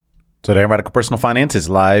Today on Radical Personal Finance is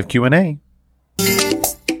live Q&A.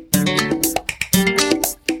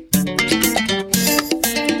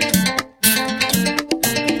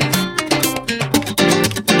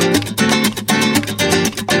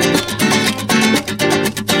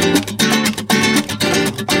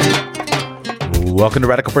 Welcome to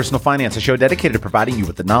Radical Personal Finance, a show dedicated to providing you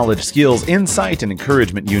with the knowledge, skills, insight, and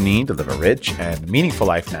encouragement you need to live a rich and meaningful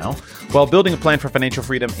life now while building a plan for financial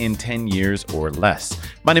freedom in 10 years or less.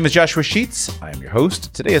 My name is Joshua Sheets. I am your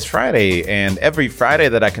host. Today is Friday, and every Friday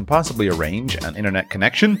that I can possibly arrange an internet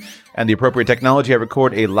connection and the appropriate technology, I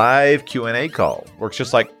record a live Q&A call. Works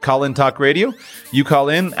just like call-in talk radio. You call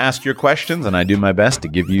in, ask your questions, and I do my best to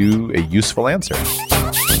give you a useful answer.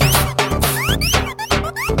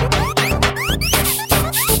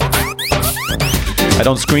 I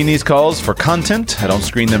don't screen these calls for content. I don't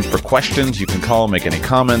screen them for questions. You can call, make any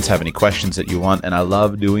comments, have any questions that you want, and I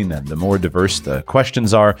love doing them. The more diverse the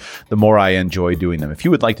questions are, the more I enjoy doing them. If you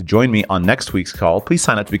would like to join me on next week's call, please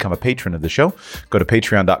sign up to become a patron of the show. Go to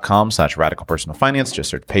patreon.com/radicalpersonalfinance. Just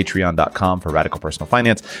search patreon.com for Radical Personal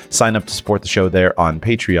Finance. Sign up to support the show there on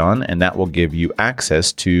Patreon, and that will give you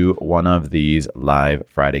access to one of these live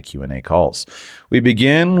Friday Q&A calls. We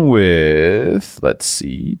begin with, let's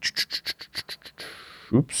see.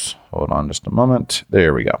 Oops, hold on just a moment.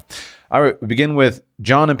 There we go. All right, we begin with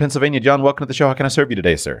John in Pennsylvania. John, welcome to the show. How can I serve you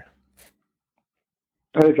today, sir?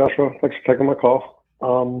 Hey, Joshua. Thanks for taking my call.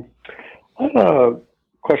 I had a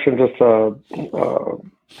question, just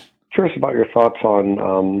curious about your thoughts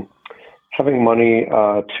on having money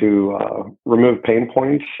to remove pain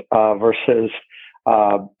points versus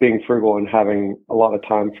being frugal and having a lot of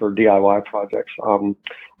time for DIY projects. I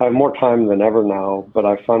have more time than ever now, but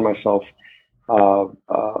I find myself I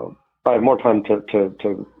have more time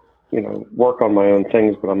to work on my own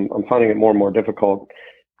things, but I'm finding it more and more difficult,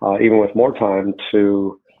 even with more time,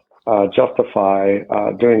 to justify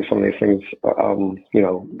doing some of these things.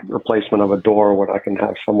 Replacement of a door when I can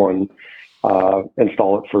have someone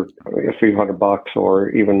install it for a few $100, or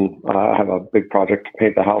even I have a big project to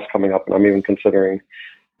paint the house coming up, and I'm even considering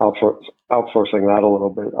outsourcing that a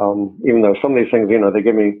little bit. Even though some of these things, they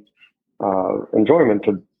give me enjoyment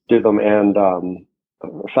to do them and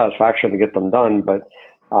satisfaction to get them done, but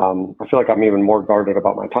I feel like I'm even more guarded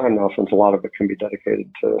about my time now, since a lot of it can be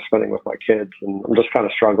dedicated to spending with my kids, and I'm just kind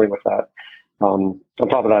of struggling with that. On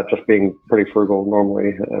top of that, just being pretty frugal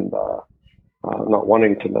normally, and not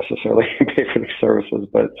wanting to necessarily pay for these services,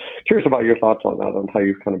 but curious about your thoughts on that, on how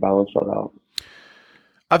you kind of balance that out.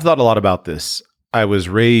 I've thought a lot about this. I was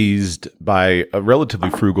raised by a relatively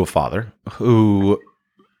frugal father who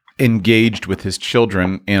engaged with his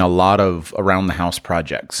children in a lot of around the house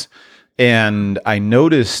projects. And I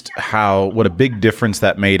noticed what a big difference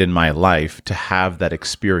that made in my life to have that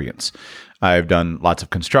experience. I've done lots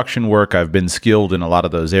of construction work. I've been skilled in a lot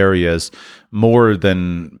of those areas more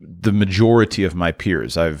than the majority of my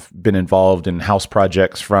peers. I've been involved in house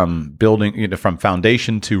projects from building, from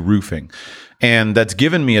foundation to roofing. And that's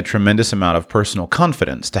given me a tremendous amount of personal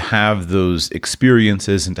confidence to have those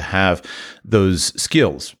experiences and to have those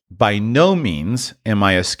skills. By no means am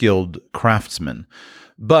I a skilled craftsman,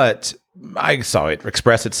 but I saw it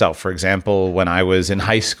express itself. For example, when I was in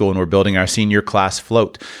high school and we're building our senior class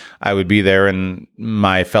float, I would be there and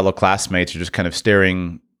my fellow classmates are just kind of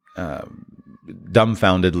staring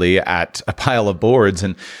dumbfoundedly at a pile of boards,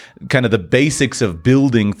 and kind of the basics of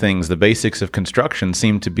building things, the basics of construction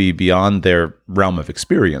seemed to be beyond their realm of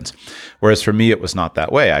experience. Whereas for me, it was not that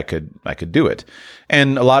way. I could do it.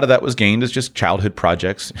 And a lot of that was gained as just childhood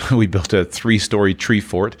projects. We built a 3-story tree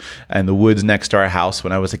fort in the woods next to our house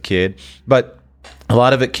when I was a kid. But a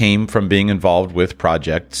lot of it came from being involved with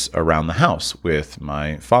projects around the house with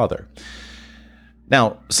my father.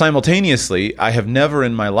 Now, simultaneously, I have never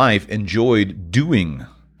in my life enjoyed doing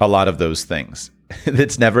a lot of those things.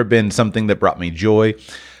 It's never been something that brought me joy.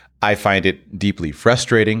 I find it deeply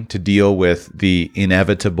frustrating to deal with the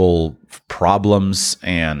inevitable problems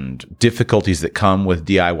and difficulties that come with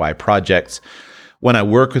DIY projects. When I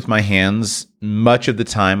work with my hands, much of the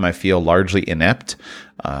time I feel largely inept.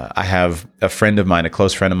 I have a friend of mine, a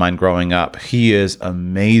close friend of mine growing up. He is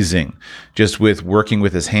amazing just with working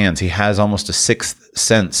with his hands. He has almost a sixth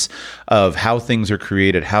sense of how things are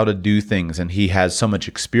created, how to do things, and he has so much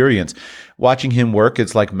experience. Watching him work,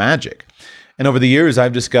 it's like magic. And over the years,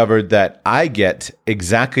 I've discovered that I get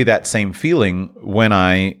exactly that same feeling when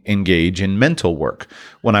I engage in mental work,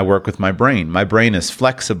 when I work with my brain. My brain is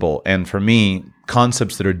flexible, and for me,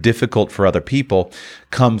 concepts that are difficult for other people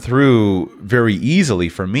come through very easily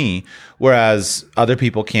for me, whereas other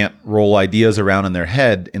people can't roll ideas around in their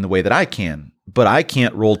head in the way that I can. but I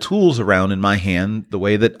can't roll tools around in my hand the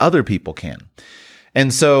way that other people can.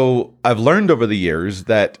 And so I've learned over the years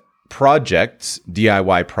that projects,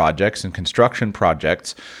 DIY projects and construction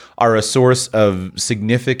projects, are a source of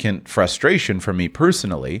significant frustration for me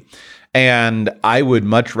personally. And I would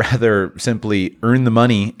much rather simply earn the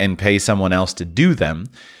money and pay someone else to do them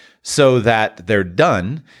so that they're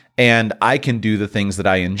done and I can do the things that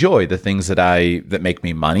I enjoy, the things that make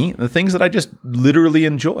me money, the things that I just literally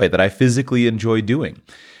enjoy, that I physically enjoy doing.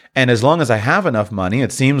 And as long as I have enough money,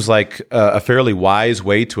 it seems like a fairly wise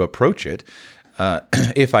way to approach it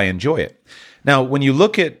if I enjoy it. Now, when you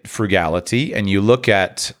look at frugality and you look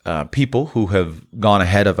at people who have gone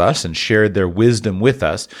ahead of us and shared their wisdom with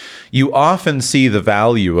us, you often see the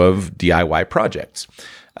value of DIY projects.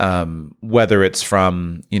 Whether it's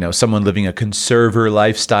from, someone living a conserver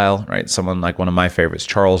lifestyle, right? Someone like one of my favorites,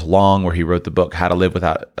 Charles Long, where he wrote the book, How to Live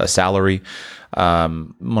Without a Salary.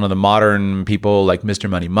 One of the modern people like Mr.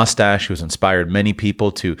 Money Mustache, who's inspired many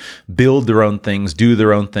people to build their own things, do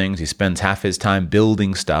their own things. He spends half his time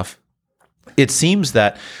building stuff. It seems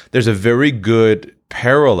that there's a very good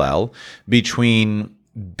parallel between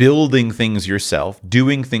building things yourself,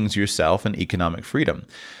 doing things yourself, and economic freedom.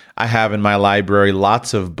 I have in my library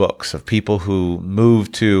lots of books of people who move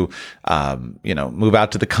out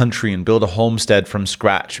to the country and build a homestead from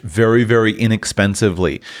scratch, very, very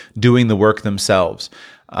inexpensively, doing the work themselves.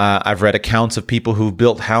 I've read accounts of people who've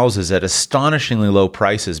built houses at astonishingly low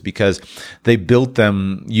prices because they built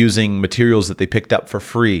them using materials that they picked up for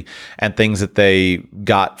free and things that they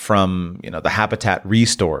got from, the Habitat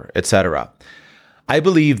Restore, etc. I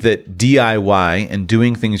believe that DIY and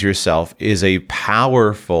doing things yourself is a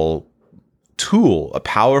powerful tool, a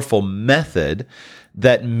powerful method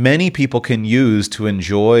that many people can use to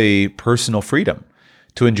enjoy personal freedom,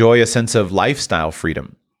 to enjoy a sense of lifestyle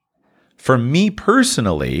freedom. For me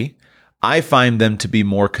personally, I find them to be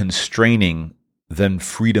more constraining than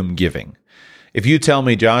freedom giving. If you tell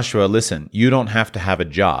me, Joshua, listen, you don't have to have a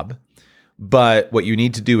job, but what you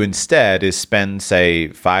need to do instead is spend, say,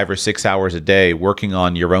 5 or 6 hours a day working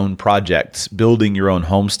on your own projects, building your own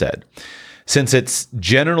homestead. Since it's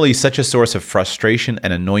generally such a source of frustration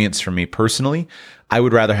and annoyance for me personally, I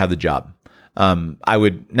would rather have the job.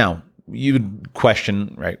 You would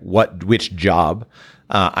question, right, which job?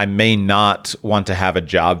 I may not want to have a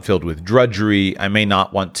job filled with drudgery. I may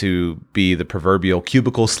not want to be the proverbial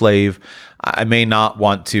cubicle slave. I may not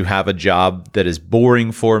want to have a job that is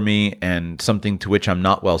boring for me and something to which I'm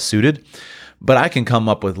not well suited. But I can come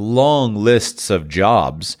up with long lists of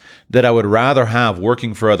jobs that I would rather have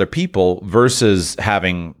working for other people versus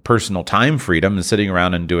having personal time freedom and sitting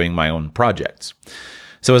around and doing my own projects.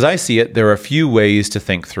 So as I see it, there are a few ways to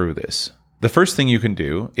think through this. The first thing you can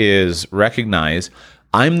do is recognize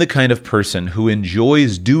I'm the kind of person who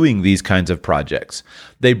enjoys doing these kinds of projects.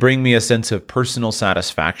 They bring me a sense of personal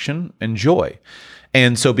satisfaction and joy.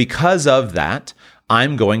 And so because of that,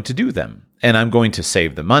 I'm going to do them. And I'm going to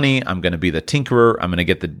save the money. I'm going to be the tinkerer. I'm going to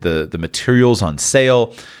get the materials on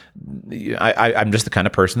sale. I'm just the kind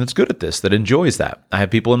of person that's good at this, that enjoys that. I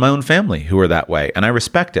have people in my own family who are that way, and I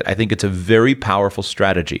respect it. I think it's a very powerful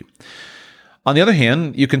strategy. On the other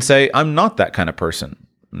hand, you can say, I'm not that kind of person.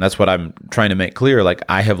 And that's what I'm trying to make clear. Like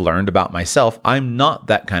I have learned about myself, I'm not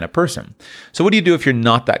that kind of person. So what do you do if you're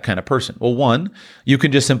not that kind of person? Well, one, you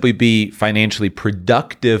can just simply be financially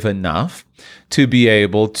productive enough to be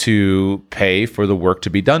able to pay for the work to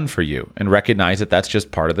be done for you and recognize that that's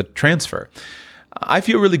just part of the transfer. I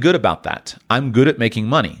feel really good about that. I'm good at making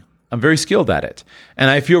money. I'm very skilled at it. And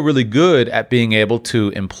I feel really good at being able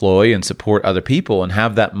to employ and support other people and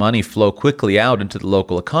have that money flow quickly out into the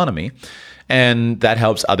local economy. And that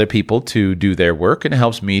helps other people to do their work and it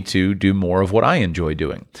helps me to do more of what I enjoy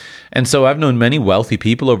doing. And so I've known many wealthy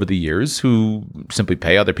people over the years who simply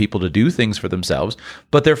pay other people to do things for themselves,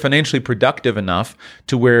 but they're financially productive enough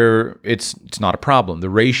to where it's not a problem. The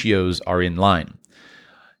ratios are in line.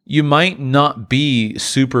 You might not be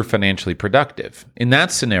super financially productive. In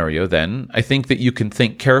that scenario, then, I think that you can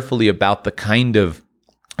think carefully about the kind of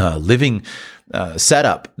living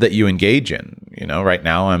setup that you engage in. Right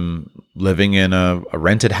now I'm living in a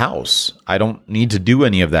rented house. I don't need to do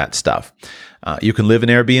any of that stuff. You can live in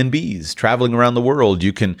Airbnbs, traveling around the world.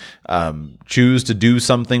 You can choose to do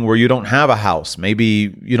something where you don't have a house.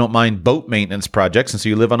 Maybe you don't mind boat maintenance projects, and so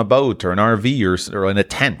you live on a boat or an RV or in a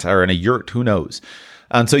tent or in a yurt, who knows.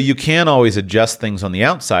 And so you can always adjust things on the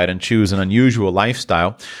outside and choose an unusual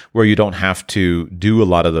lifestyle where you don't have to do a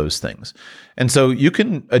lot of those things. And so you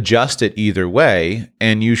can adjust it either way,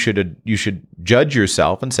 and you should judge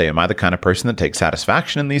yourself and say, am I the kind of person that takes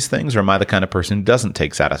satisfaction in these things, or am I the kind of person who doesn't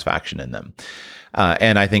take satisfaction in them?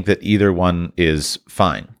 And I think that either one is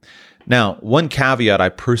fine. Now, one caveat I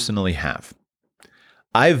personally have.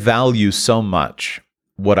 I value so much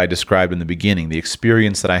what I described in the beginning, the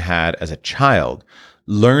experience that I had as a child,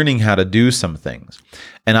 learning how to do some things.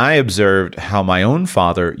 And I observed how my own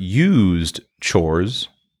father used chores,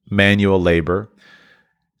 manual labor,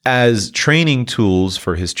 as training tools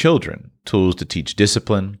for his children, tools to teach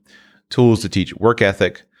discipline, tools to teach work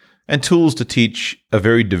ethic, and tools to teach a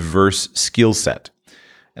very diverse skill set.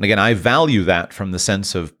 And again, I value that from the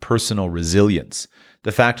sense of personal resilience.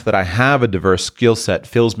 The fact that I have a diverse skill set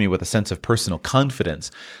fills me with a sense of personal confidence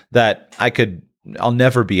that I'll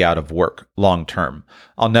never be out of work long term.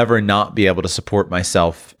 I'll never not be able to support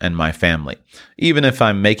myself and my family. Even if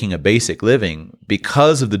I'm making a basic living,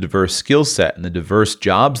 because of the diverse skill set and the diverse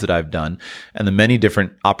jobs that I've done and the many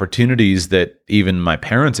different opportunities that even my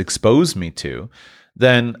parents exposed me to,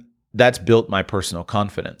 then that's built my personal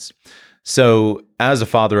confidence. So as a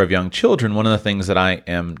father of young children, one of the things that I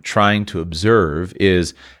am trying to observe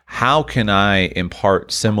is how can I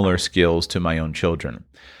impart similar skills to my own children?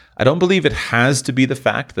 I don't believe it has to be the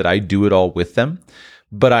fact that I do it all with them,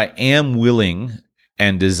 but I am willing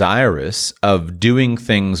and desirous of doing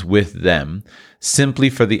things with them simply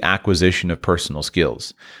for the acquisition of personal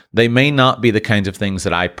skills. They may not be the kinds of things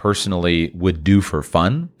that I personally would do for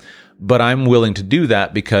fun, but I'm willing to do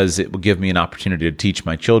that because it will give me an opportunity to teach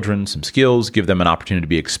my children some skills, give them an opportunity to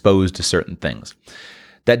be exposed to certain things.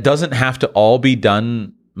 That doesn't have to all be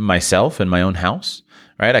done myself in my own house,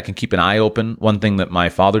 right? I can keep an eye open. One thing that my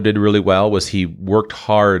father did really well was he worked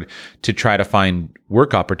hard to try to find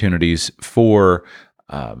work opportunities for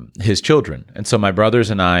his children. And so my brothers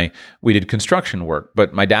and I, we did construction work,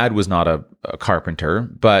 but my dad was not a carpenter,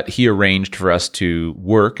 but he arranged for us to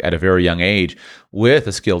work at a very young age with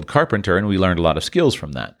a skilled carpenter, and we learned a lot of skills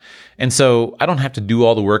from that. And so I don't have to do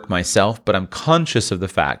all the work myself, but I'm conscious of the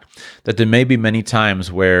fact that there may be many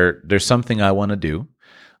times where there's something I want to do.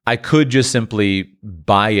 I could just simply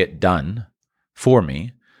buy it done for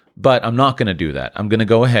me, but I'm not going to do that. I'm going to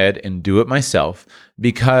go ahead and do it myself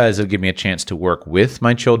because it'll give me a chance to work with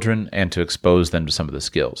my children and to expose them to some of the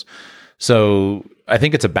skills. So I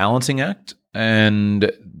think it's a balancing act,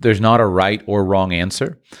 and there's not a right or wrong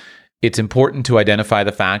answer. It's important to identify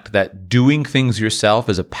the fact that doing things yourself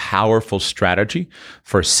is a powerful strategy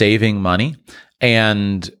for saving money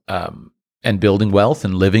and building wealth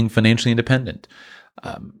and living financially independent.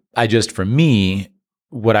 For me,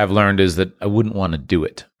 what I've learned is that I wouldn't want to do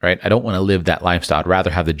it, right? I don't want to live that lifestyle. I'd rather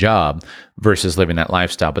have the job versus living that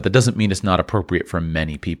lifestyle, but that doesn't mean it's not appropriate for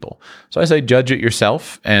many people. So I say judge it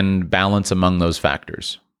yourself and balance among those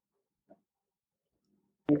factors.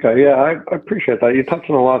 Okay, yeah, I appreciate that. You touched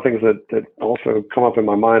on a lot of things that also come up in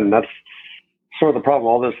my mind, and that's sort of the problem.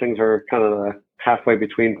 All those things are kind of the halfway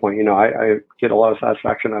between point. You know, I get a lot of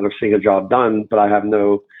satisfaction out of seeing a job done, but I have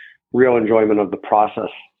no real enjoyment of the process.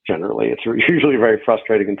 Generally, it's usually very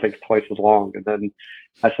frustrating and takes twice as long. And then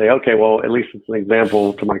I say, okay, well, at least it's an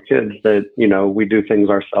example to my kids that, you know, we do things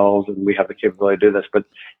ourselves and we have the capability to do this, but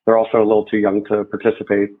they're also a little too young to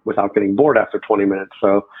participate without getting bored after 20 minutes.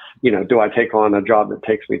 So, you know, do I take on a job that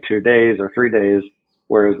takes me 2 days or 3 days,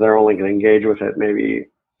 whereas they're only going to engage with it maybe,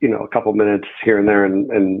 you know, a couple minutes here and there.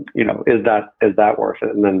 And, you know, is that worth it?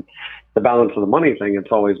 And then the balance of the money thing,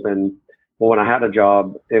 it's always been, well, when I had a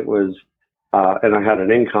job, it was, and I had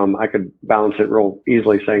an income, I could balance it real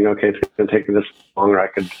easily saying, okay, it's going to take me this longer. I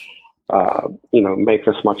could, you know, make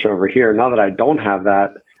this much over here. Now that I don't have that,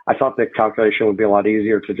 I thought the calculation would be a lot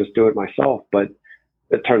easier to just do it myself. But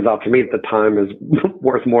it turns out to me that the time is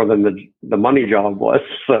worth more than the money job was.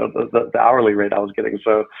 So the hourly rate I was getting.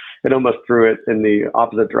 So it almost threw it in the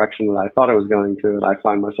opposite direction that I thought it was going to. And I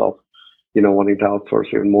find myself, you know, wanting to outsource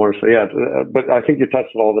even more. So yeah, but I think you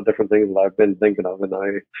touched on all the different things that I've been thinking of, and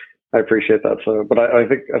I appreciate that. So, but I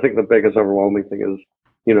think the biggest overwhelming thing is,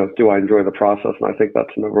 you know, do I enjoy the process? And I think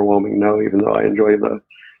that's an overwhelming no, even though I enjoy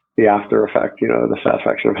the after effect, you know, the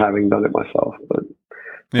satisfaction of having done it myself. But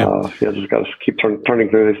just got to keep turning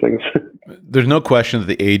through these things. There's no question that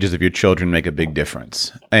the ages of your children make a big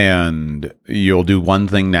difference, and you'll do one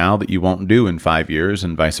thing now that you won't do in 5 years,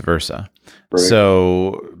 and vice versa. Right.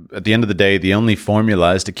 So at the end of the day, the only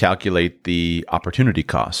formula is to calculate the opportunity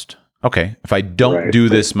cost. Okay, if I don't do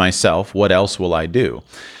this myself, what else will I do?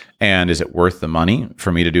 And is it worth the money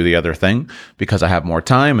for me to do the other thing because I have more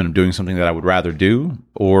time and I'm doing something that I would rather do?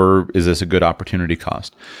 Or is this a good opportunity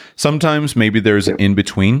cost? Sometimes maybe there's an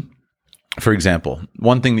in-between. For example,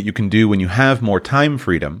 one thing that you can do when you have more time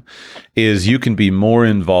freedom is you can be more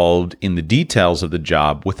involved in the details of the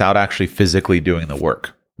job without actually physically doing the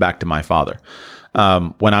work. Back to my father.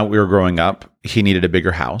 When we were growing up, he needed a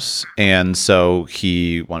bigger house. And so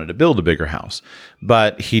he wanted to build a bigger house.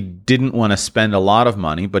 But he didn't want to spend a lot of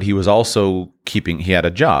money, but he was also he had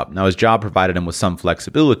a job. Now, his job provided him with some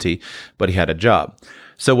flexibility, but he had a job.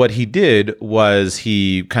 So what he did was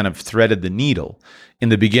he kind of threaded the needle. In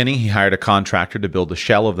the beginning, he hired a contractor to build the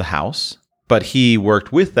shell of the house, but he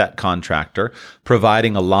worked with that contractor,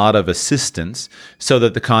 providing a lot of assistance so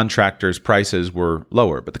that the contractor's prices were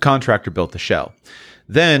lower. But the contractor built the shell.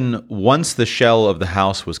 Then, once the shell of the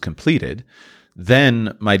house was completed,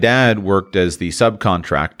 then my dad worked as the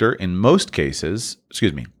subcontractor in most cases.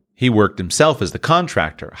 He worked himself as the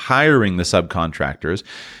contractor, hiring the subcontractors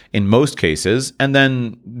in most cases, and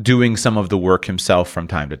then doing some of the work himself from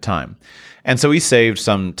time to time. And so he saved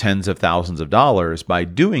some tens of thousands of dollars by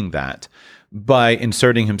doing that, by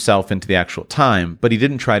inserting himself into the actual time, but he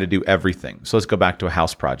didn't try to do everything. So let's go back to a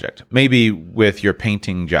house project. Maybe with your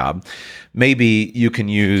painting job, maybe you can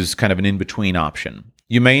use kind of an in-between option.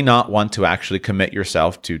 You may not want to actually commit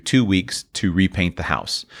yourself to 2 weeks to repaint the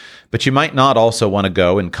house, but you might not also want to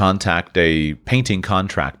go and contact a painting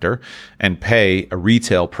contractor and pay a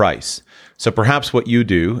retail price. So perhaps what you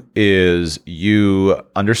do is you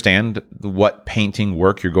understand what painting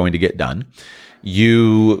work you're going to get done.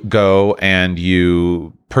 You go and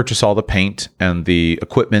you purchase all the paint and the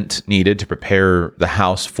equipment needed to prepare the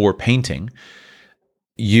house for painting.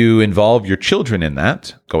 You involve your children in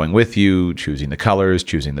that, going with you, choosing the colors,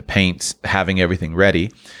 choosing the paints, having everything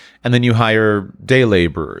ready. And then you hire day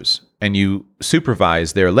laborers and you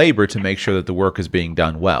supervise their labor to make sure that the work is being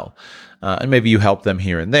done well. And maybe you help them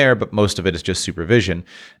here and there, but most of it is just supervision.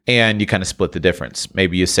 And you kind of split the difference.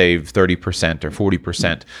 Maybe you save 30% or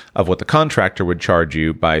 40% of what the contractor would charge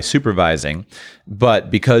you by supervising.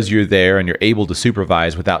 But because you're there and you're able to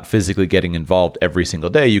supervise without physically getting involved every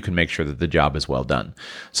single day, you can make sure that the job is well done.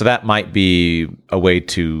 So that might be a way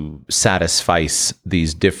to satisfy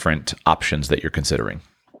these different options that you're considering.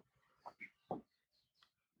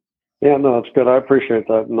 Yeah, no, that's good. I appreciate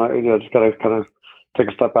that. And I just got to kind of take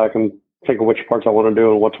a step back and think of which parts I want to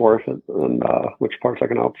do and what's worth it, and which parts I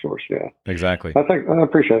can outsource. Yeah, exactly. I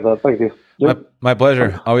appreciate that. Thank you. Yeah. My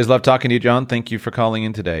pleasure. Always love talking to you, John. Thank you for calling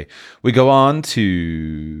in today. We go on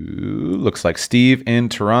to, looks like Steve in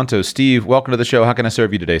Toronto. Steve, welcome to the show. How can I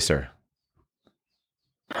serve you today, sir?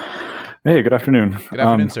 Hey, good afternoon. Good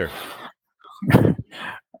afternoon, sir.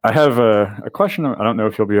 I have a question. I don't know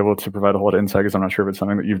if you'll be able to provide a whole lot of insight because I'm not sure if it's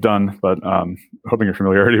something that you've done, but hoping your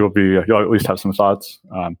familiarity will be, you'll at least have some thoughts.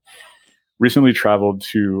 Recently traveled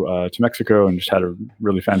to Mexico and just had a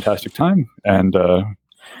really fantastic time, and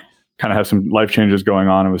kind of have some life changes going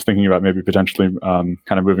on. I was thinking about maybe potentially kind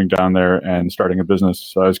of moving down there and starting a business.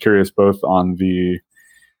 So I was curious both on the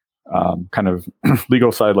kind of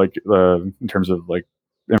legal side, like in terms of like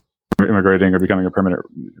immigrating or becoming a permanent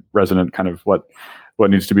resident, kind of what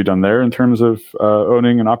needs to be done there in terms of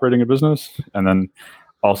owning and operating a business. And then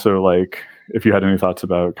also like if you had any thoughts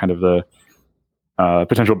about kind of the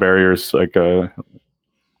potential barriers, like so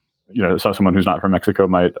someone who's not from Mexico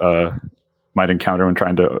might encounter when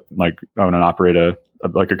trying to like own and operate a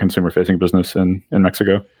consumer facing business in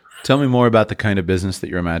Mexico. Tell me more about the kind of business that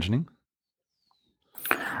you're imagining.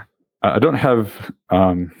 I don't have.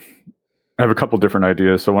 I have a couple different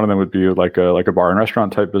ideas. So one of them would be like a bar and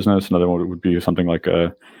restaurant type business. Another one would be something like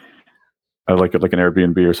an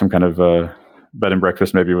Airbnb or some kind of bed and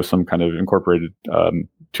breakfast, maybe with some kind of incorporated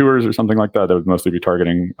tours or something like that. That would mostly be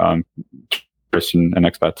targeting tourists and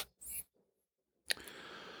expats.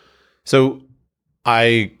 So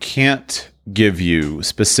I can't give you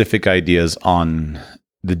specific ideas on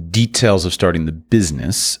the details of starting the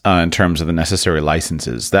business in terms of the necessary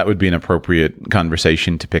licenses. That would be an appropriate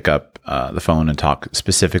conversation to pick up the phone and talk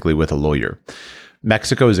specifically with a lawyer.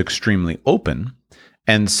 Mexico is extremely open.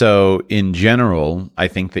 And so in general, I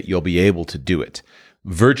think that you'll be able to do it.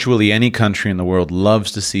 Virtually any country in the world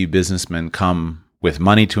loves to see businessmen come with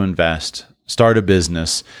money to invest, start a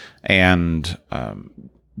business, and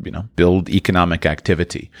build economic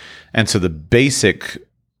activity. And so the basic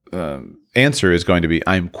answer is going to be,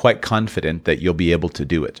 I'm quite confident that you'll be able to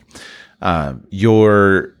do it.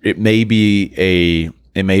 It may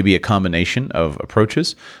be a combination of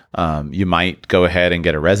approaches. You might go ahead and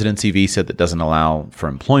get a residency visa that doesn't allow for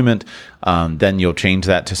employment. Then you'll change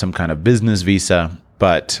that to some kind of business visa.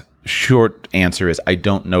 But short answer is, I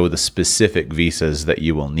don't know the specific visas that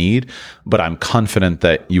you will need, but I'm confident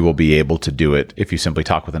that you will be able to do it if you simply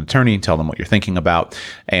talk with an attorney and tell them what you're thinking about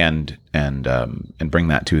and bring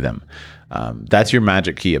that to them. That's your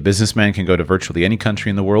magic key. A businessman can go to virtually any country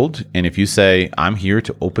in the world. And if you say, I'm here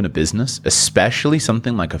to open a business, especially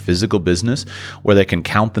something like a physical business where they can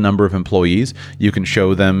count the number of employees, you can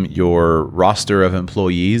show them your roster of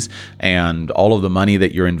employees and all of the money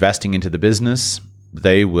that you're investing into the business.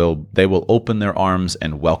 They will open their arms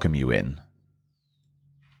and welcome you in.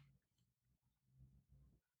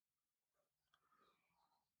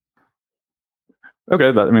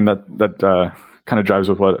 Okay, that kind of jives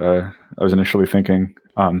with what I was initially thinking.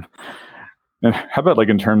 And how about like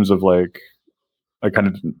in terms of like kind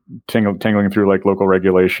of tangling through like local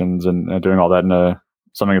regulations and doing all that in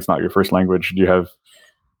something that's not your first language? Do you have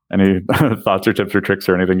any thoughts or tips or tricks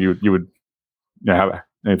or anything you would have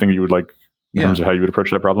anything you would like in terms of how you would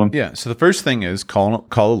approach that problem? Yeah. So the first thing is call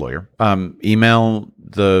a lawyer. Email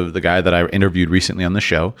the guy that I interviewed recently on the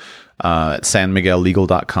show at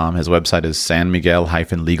sanmiguellegal.com. His website is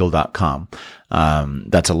sanmiguel-legal.com.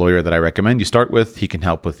 That's a lawyer that I recommend you start with. He can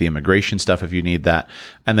help with the immigration stuff if you need that.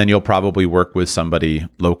 And then you'll probably work with somebody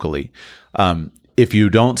locally. If you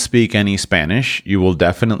don't speak any Spanish, you will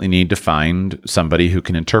definitely need to find somebody who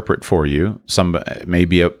can interpret for you.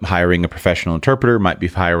 Maybe hiring a professional interpreter, might be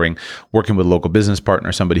working with a local business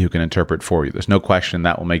partner, somebody who can interpret for you. There's no question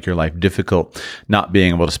that will make your life difficult, not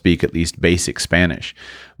being able to speak at least basic Spanish.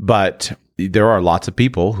 But there are lots of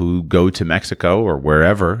people who go to Mexico or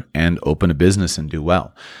wherever and open a business and do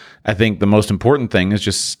well. I think the most important thing is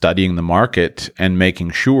just studying the market and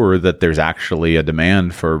making sure that there's actually a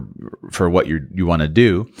demand for what you want to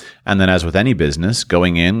do. And then, as with any business,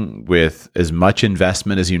 going in with as much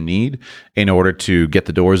investment as you need in order to get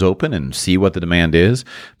the doors open and see what the demand is,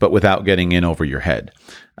 but without getting in over your head.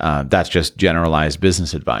 That's just generalized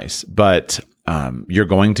business advice. But you're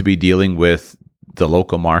going to be dealing with the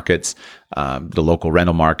local markets, the local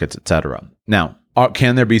rental markets, etc. Now,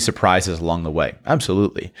 can there be surprises along the way?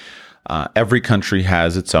 Absolutely. Every country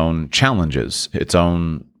has its own challenges, its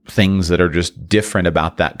own things that are just different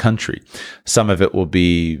about that country. Some of it will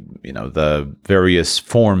be, the various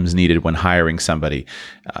forms needed when hiring somebody,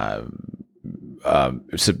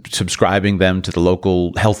 subscribing them to the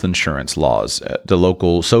local health insurance laws, the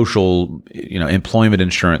local social, employment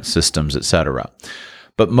insurance systems, etc.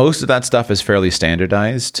 But most of that stuff is fairly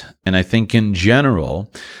standardized. And I think in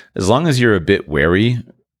general, as long as you're a bit wary,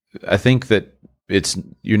 I think that it's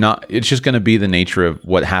just going to be the nature of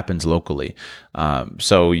what happens locally.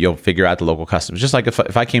 So you'll figure out the local customs. Just like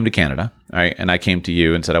if I came to Canada, right, and I came to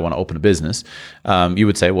you and said, I want to open a business, you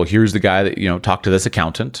would say, well, here's the guy that, talk to this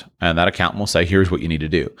accountant, and that accountant will say, here's what you need to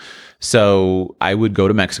do. So I would go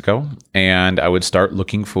to Mexico and I would start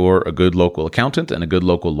looking for a good local accountant and a good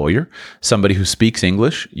local lawyer, somebody who speaks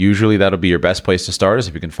English. Usually that'll be your best place to start, is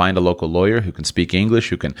if you can find a local lawyer who can speak English,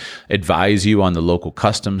 who can advise you on the local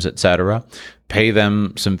customs, etc. Pay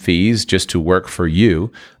them some fees just to work for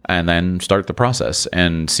you, and then start the process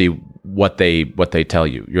and see what they tell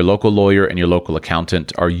you. Your local lawyer and your local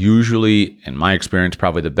accountant are usually, in my experience,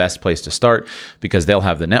 probably the best place to start, because they'll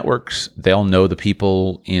have the networks, they'll know the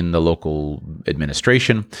people in the local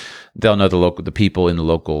administration, they'll know the people in the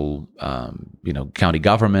local county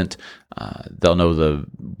government, they'll know the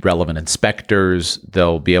relevant inspectors,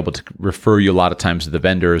 they'll be able to refer you a lot of times to the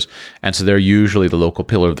vendors, and so they're usually the local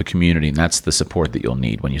pillar of the community, and that's the support that you'll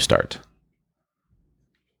need when you start.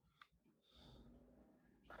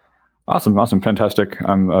 Awesome, fantastic.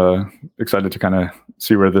 I'm excited to kind of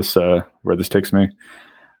see where this takes me.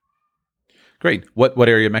 Great. What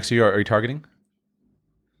area of Mexico are you targeting?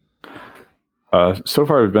 So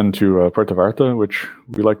far, I've been to Puerto Vallarta, which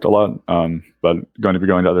we liked a lot, but going to be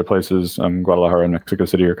going to other places. Guadalajara and Mexico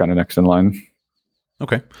City are kind of next in line.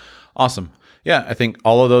 Okay, awesome. Yeah, I think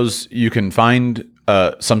all of those, you can find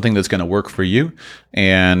something that's going to work for you,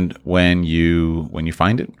 and when you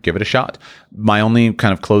find it, give it a shot. My only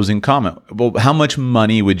kind of closing comment: well, how much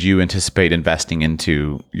money would you anticipate investing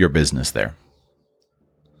into your business there?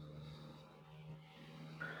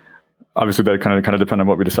 Obviously, that kind of depend on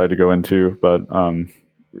what we decide to go into, but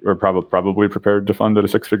we're probably prepared to fund at a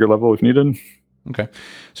six-figure level if needed. Okay,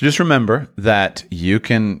 so just remember that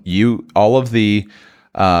all of the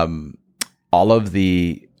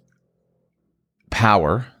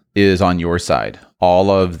power is on your side.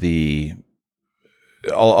 All of the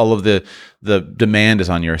demand is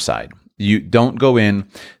on your side. You don't go in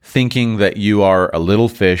thinking that you are a little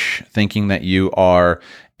fish, thinking that you are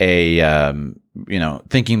thinking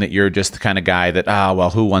that you're just the kind of guy that,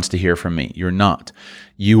 who wants to hear from me? You're not.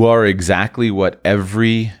 You are exactly what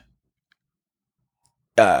every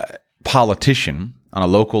politician on a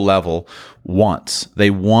local level wants. They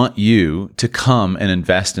want you to come and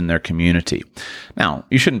invest in their community. Now,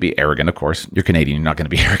 you shouldn't be arrogant, of course. You're Canadian. You're not going to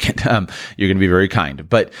be arrogant. You're going to be very kind.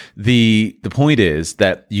 But the point is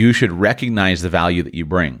that you should recognize the value that you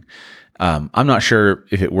bring. I'm not sure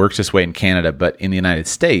if it works this way in Canada, but in the United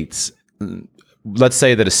States, let's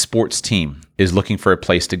say that a sports team is looking for a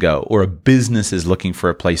place to go, or a business is looking for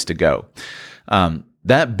a place to go.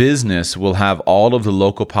 That business will have all of the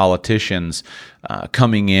local politicians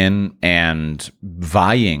coming in and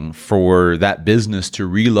vying for that business to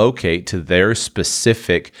relocate to their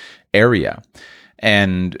specific area.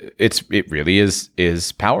 And it really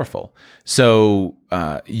is powerful. So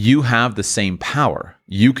you have the same power.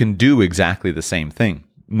 You can do exactly the same thing.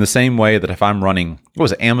 In the same way that if I'm running, what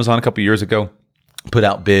was it, Amazon a couple of years ago, put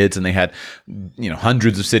out bids, and they had,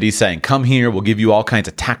 hundreds of cities saying, come here, we'll give you all kinds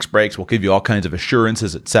of tax breaks, we'll give you all kinds of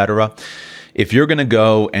assurances, etc. If you're going to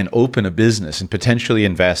go and open a business and potentially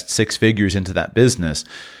invest 6 figures into that business,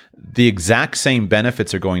 the exact same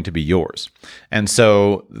benefits are going to be yours. And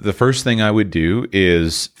so the first thing I would do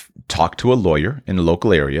is talk to a lawyer in the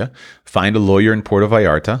local area, find a lawyer in Puerto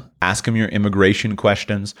Vallarta, ask him your immigration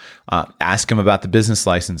questions, ask him about the business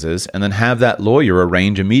licenses, and then have that lawyer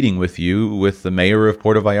arrange a meeting with you with the mayor of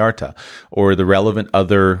Puerto Vallarta or the relevant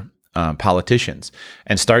other politicians,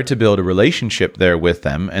 and start to build a relationship there with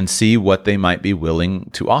them and see what they might be willing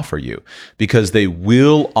to offer you, because they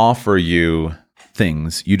will offer you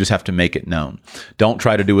things. You just have to make it known. Don't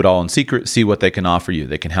try to do it all in secret. See what they can offer you.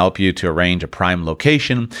 They can help you to arrange a prime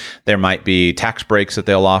location. There might be tax breaks that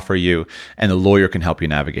they'll offer you, and the lawyer can help you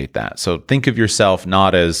navigate that. So think of yourself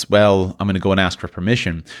not as, well, I'm going to go and ask for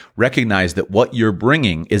permission. Recognize that what you're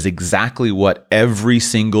bringing is exactly what every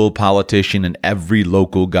single politician and every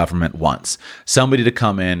local government wants. Somebody to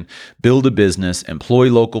come in, build a business, employ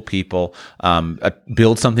local people,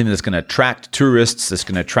 build something that's going to attract tourists, that's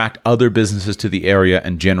going to attract other businesses to the area,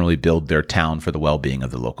 and generally build their town for the well-being of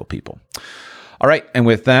the local people. All right, and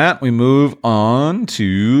with that, we move on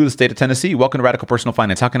to the state of Tennessee. Welcome to Radical Personal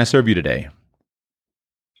Finance. How can I serve you today?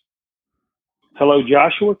 Hello,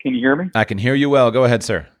 Joshua. Can you hear me? I can hear you well. Go ahead,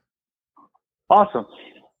 sir. Awesome.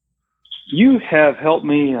 You have helped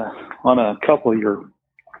me on a couple of your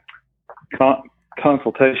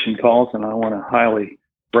consultation calls, and I want to highly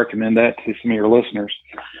recommend that to some of your listeners.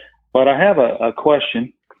 But I have a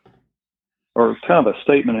question, or kind of a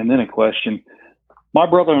statement and then a question. My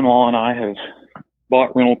brother-in-law and I have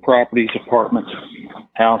bought rental properties, apartments,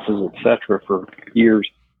 houses, etc. for years,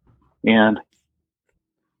 and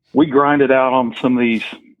we grind it out on some of these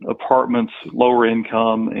apartments, lower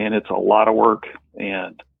income, and it's a lot of work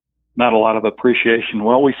and not a lot of appreciation.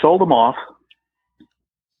 Well, we sold them off,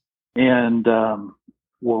 and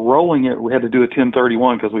we're rolling it. We had to do a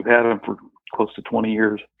 1031 because we've had them for close to 20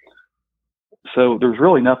 years. So there's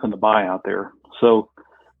really nothing to buy out there. So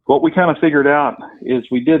what we kind of figured out is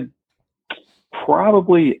we did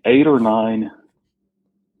probably 8 or 9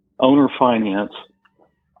 owner finance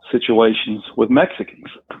situations with Mexicans.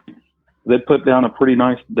 They'd put down a pretty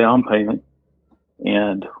nice down payment,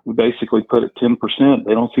 and we basically put it 10%.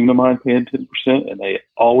 They don't seem to mind paying 10%, and they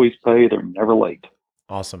always pay. They're never late.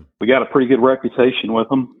 Awesome. We got a pretty good reputation with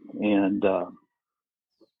them, and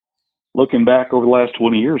looking back over the last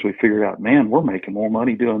 20 years, we figured out, man, we're making more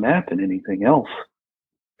money doing that than anything else.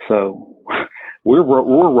 So we're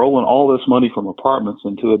rolling all this money from apartments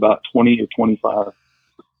into about 20 or 25,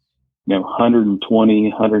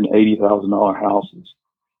 $120,000, $180,000 houses.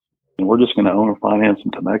 And we're just going to owner finance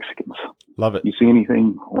them to Mexicans. Love it. You see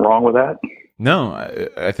anything wrong with that? No,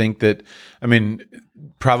 I think that,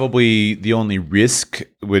 probably the only risk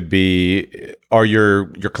would be,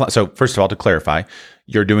 so first of all, to clarify,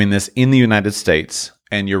 you're doing this in the United States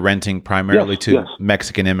and you're renting primarily to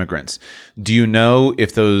Mexican immigrants. Do you know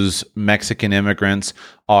if those Mexican immigrants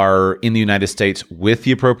are in the United States with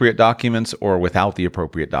the appropriate documents or without the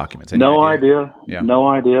appropriate documents? No idea. Yeah. No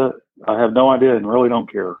idea. I have no idea and really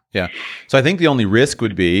don't care. Yeah. So I think the only risk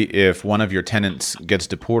would be if one of your tenants gets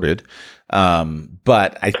deported.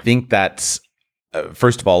 But I think that's,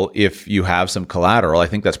 first of all, if you have some collateral, I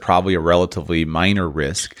think that's probably a relatively minor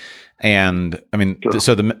risk. And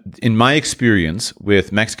sure. In my experience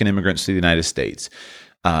with Mexican immigrants to the United States,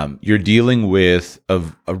 you're dealing with a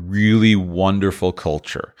really wonderful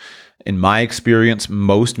culture. In my experience,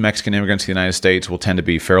 most Mexican immigrants to the United States will tend to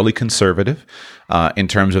be fairly conservative in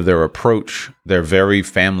terms of their approach. They're very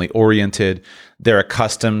family-oriented. They're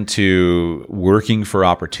accustomed to working for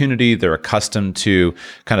opportunity. They're accustomed to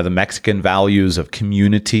kind of the Mexican values of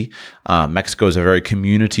community. Mexico is a very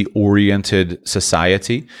community-oriented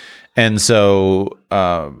society. And so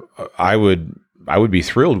I would I would be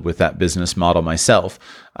thrilled with that business model myself.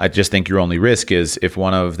 I just think your only risk is if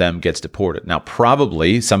one of them gets deported. Now,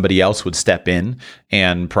 probably somebody else would step in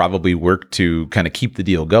and probably work to kind of keep the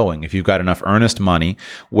deal going. If you've got enough earnest money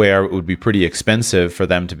where it would be pretty expensive for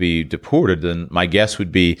them to be deported, then my guess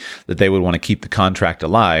would be that they would want to keep the contract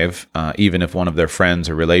alive, even if one of their friends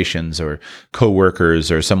or relations or coworkers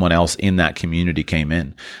or someone else in that community came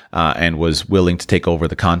in and was willing to take over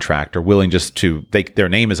the contract, or willing just to, their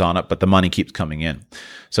name is on it, but the money keeps coming in.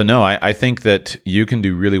 So no, I think that you can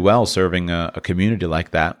do really well serving a community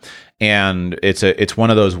like that. And it's one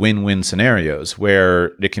of those win-win scenarios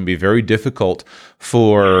where it can be very difficult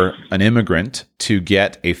for an immigrant to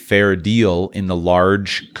get a fair deal in the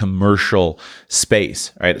large commercial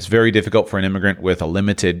space, right? It's very difficult for an immigrant with a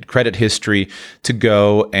limited credit history to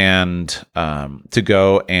go and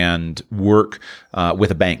work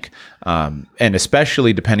with a bank, and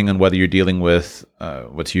especially depending on whether you're dealing with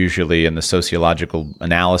what's usually in the sociological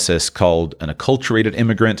analysis called an acculturated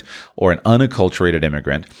immigrant or an unacculturated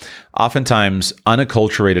immigrant. Oftentimes,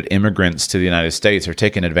 unacculturated immigrants to the United States are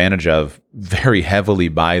taken advantage of very heavily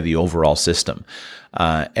by the overall system.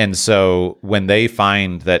 And so when they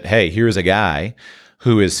find that, hey, here's a guy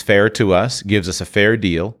who is fair to us, gives us a fair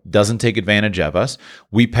deal, doesn't take advantage of us.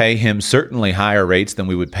 We pay him certainly higher rates than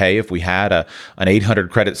we would pay if we had an 800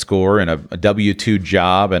 credit score and a W-2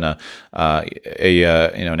 job and an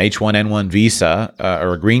H-1N1 visa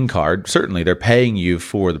or a green card. Certainly, they're paying you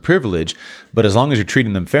for the privilege, but as long as you're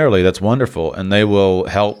treating them fairly, that's wonderful, and they will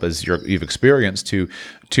help, as you've experienced, to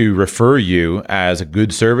refer you as a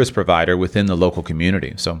good service provider within the local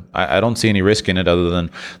community. So I don't see any risk in it other than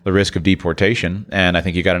the risk of deportation. And I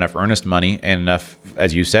think you got enough earnest money and enough,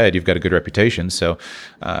 as you said, you've got a good reputation. So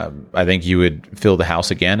I think you would fill the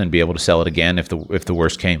house again and be able to sell it again if the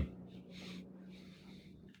worst came.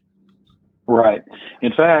 Right.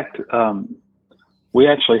 In fact, we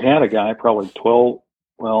actually had a guy probably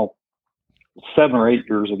 7 or 8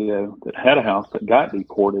 years ago that had a house that got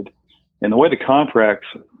deported. And the way the contracts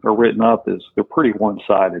are written up is they're pretty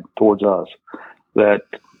one-sided towards us, that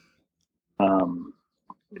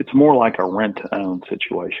it's more like a rent-to-own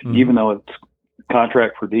situation, even though it's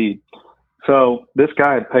contract for deed. So this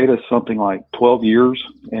guy had paid us something like 12 years,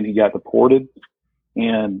 and he got deported.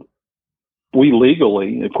 And we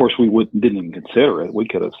legally, of course, we didn't even consider it. We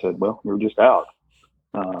could have said, well, you're just out.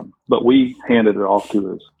 But we handed it off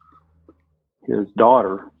to his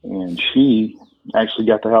daughter, and she actually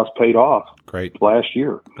got the house paid off. Great. Last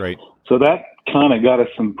year. Great. So that kind of got us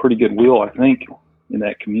some pretty goodwill, I think, in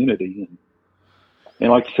that community. And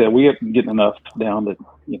like you said, we haven't getting enough down that,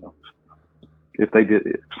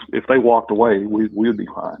 if they walked away, we would be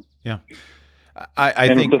fine. Yeah. I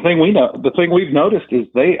think the thing we've noticed is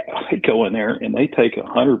they go in there and they take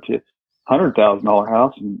 $100,000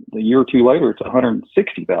 house, and a year or two later, it's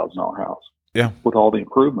 $160,000 house. Yeah. With all the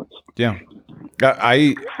improvements. Yeah.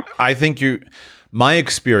 I think my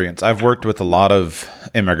experience, I've worked with a lot of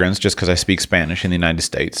immigrants just because I speak Spanish in the United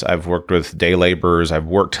States. I've worked with day laborers.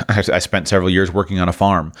 I spent several years working on a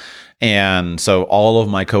farm. And so all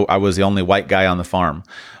of I was the only white guy on the farm.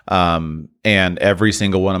 And every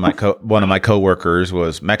single one of my coworkers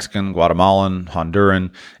was Mexican, Guatemalan,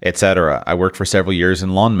 Honduran, etc. I worked for several years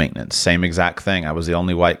in lawn maintenance. Same exact thing. I was the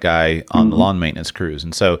only white guy on the lawn maintenance crews,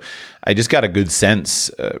 and so I just got a good sense,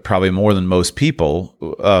 probably more than most people,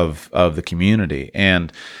 of the community.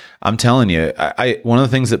 And I'm telling you, one of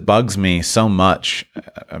the things that bugs me so much,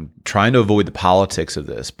 I'm trying to avoid the politics of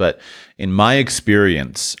this, but in my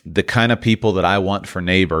experience, the kind of people that I want for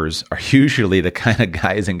neighbors are usually the kind of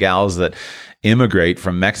guys and gals that immigrate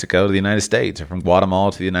from Mexico to the United States or from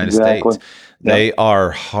Guatemala to the United States. They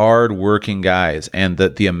are hardworking guys, and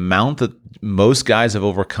the amount that most guys have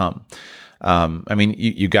overcome.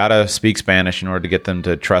 You got to speak Spanish in order to get them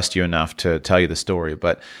to trust you enough to tell you the story.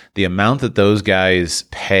 But the amount that those guys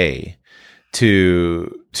pay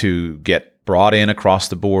to get brought in across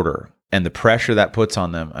the border and the pressure that puts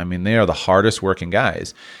on them, they are the hardest working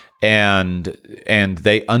guys. And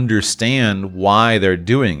they understand why they're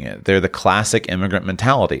doing it. They're the classic immigrant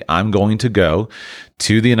mentality. I'm going to go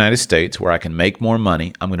to the United States where I can make more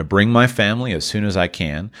money. I'm going to bring my family as soon as I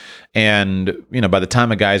can. And, by the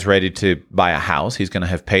time a guy's ready to buy a house, he's going to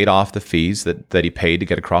have paid off the fees that he paid to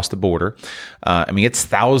get across the border. It's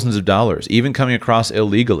thousands of dollars, even coming across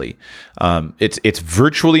illegally. It's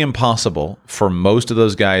virtually impossible for most of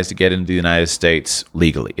those guys to get into the United States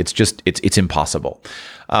legally. It's impossible.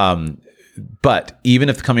 But even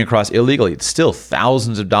if coming across illegally, it's still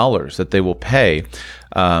thousands of dollars that they will pay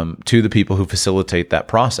to the people who facilitate that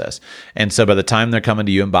process. And so by the time they're coming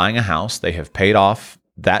to you and buying a house, they have paid off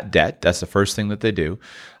that debt. That's the first thing that they do.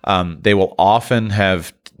 They will often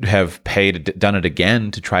have done it again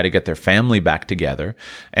to try to get their family back together.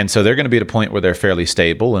 And so they're going to be at a point where they're fairly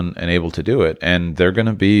stable and able to do it. And they're going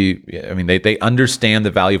to be, I mean, they understand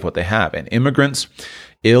the value of what they have. And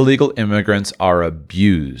illegal immigrants are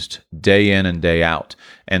abused day in and day out.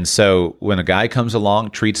 And so when a guy comes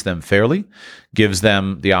along, treats them fairly, gives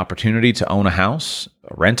them the opportunity to own a house,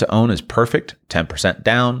 rent to own is perfect, 10%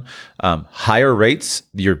 down, higher rates,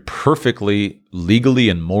 you're perfectly legally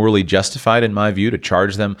and morally justified, in my view, to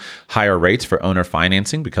charge them higher rates for owner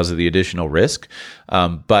financing because of the additional risk.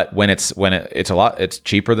 But when it's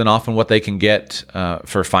cheaper than often what they can get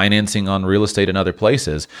for financing on real estate in other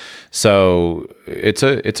places. So it's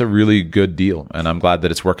a really good deal, and I'm glad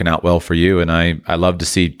that it's working out well for you. And I love to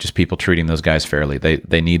see just people treating those guys fairly.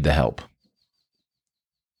 They need the help.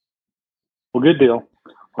 Well, good deal.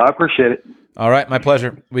 I appreciate it. All right, my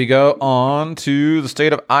pleasure. We go on to the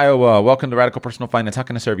state of Iowa. Welcome to Radical Personal Finance. How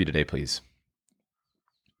can I serve you today, please?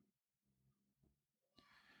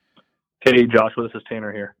 Hey, Joshua, this is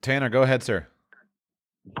Tanner here. Tanner, go ahead, sir.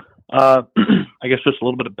 I guess just a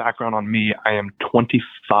little bit of background on me. I am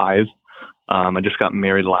 25. I just got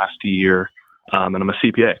married last year, and I'm a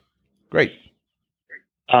CPA. Great.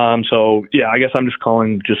 So, yeah, I guess I'm just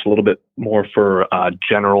calling just a little bit more for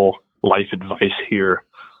general life advice here,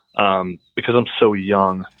 because I'm so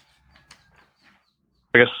young.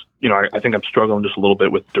 I guess, I think I'm struggling just a little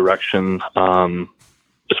bit with direction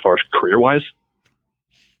as far as career-wise.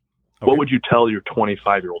 Okay. What would you tell your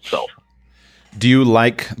 25-year-old self? Do you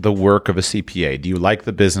like the work of a CPA? Do you like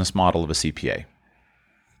the business model of a CPA?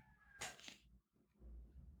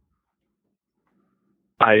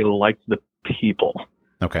 I like the people.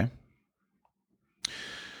 Okay.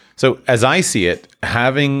 So as I see it,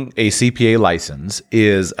 having a CPA license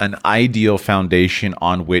is an ideal foundation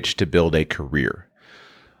on which to build a career.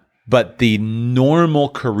 But the normal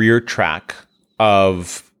career track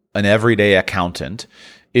of an everyday accountant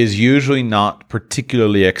is usually not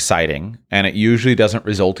particularly exciting, and it usually doesn't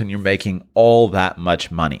result in you making all that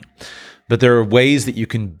much money. But there are ways that you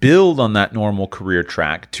can build on that normal career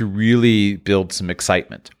track to really build some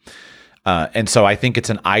excitement. And so I think it's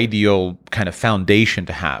an ideal kind of foundation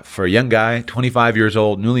to have for a young guy, 25 years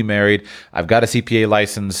old, newly married. I've got a CPA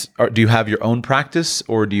license. Or do you have your own practice,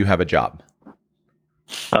 or do you have a job?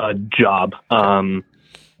 Job.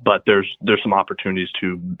 But there's some opportunities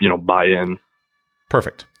to, buy in.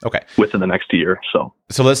 Perfect. Okay. Within the next year. So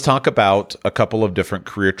let's talk about a couple of different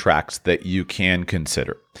career tracks that you can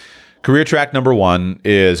consider. Career track number one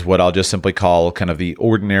is what I'll just simply call kind of the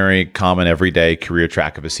ordinary, common, everyday career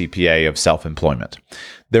track of a CPA, of self-employment.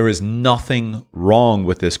 There is nothing wrong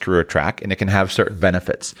with this career track, and it can have certain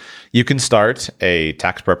benefits. You can start a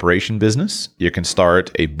tax preparation business, you can start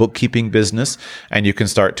a bookkeeping business, and you can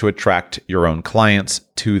start to attract your own clients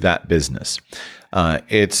to that business.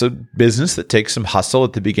 It's a business that takes some hustle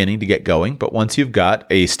at the beginning to get going, but once you've got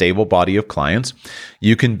a stable body of clients,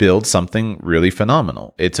 you can build something really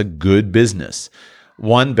phenomenal. It's a good business.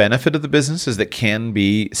 One benefit of the business is that it can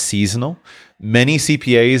be seasonal. Many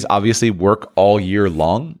CPAs obviously work all year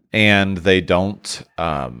long, and they don't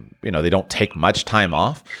take much time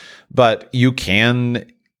off, but you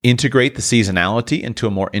can integrate the seasonality into a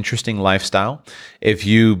more interesting lifestyle. If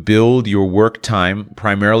you build your work time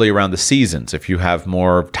primarily around the seasons, if you have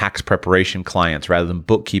more tax preparation clients rather than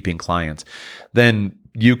bookkeeping clients, then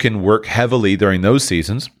you can work heavily during those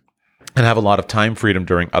seasons and have a lot of time freedom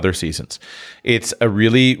during other seasons. It's a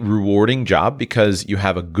really rewarding job because you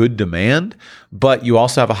have a good demand, but you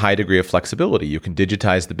also have a high degree of flexibility. You can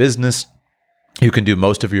digitize the business. You can do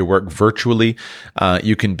most of your work virtually.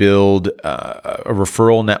 You can build a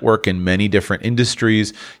referral network in many different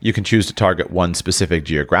industries. You can choose to target one specific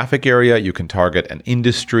geographic area. You can target an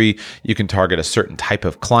industry. You can target a certain type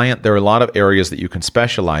of client. There are a lot of areas that you can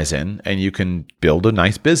specialize in, and you can build a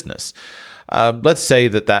nice business. Let's say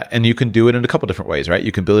and you can do it in a couple different ways, right?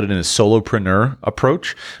 You can build it in a solopreneur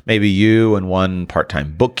approach. Maybe you and one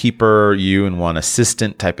part-time bookkeeper, you and one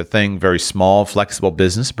assistant type of thing, very small, flexible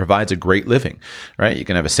business, provides a great living, right? You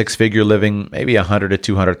can have a six-figure living, maybe $100,000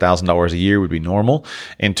 to $200,000 a year would be normal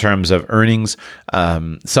in terms of earnings,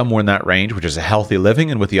 somewhere in that range, which is a healthy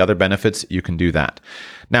living. And with the other benefits, you can do that.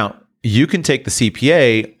 Now, you can take the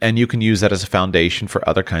CPA and you can use that as a foundation for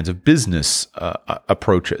other kinds of business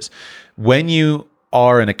approaches. When you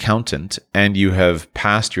are an accountant and you have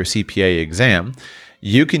passed your CPA exam,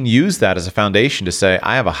 you can use that as a foundation to say,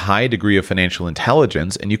 I have a high degree of financial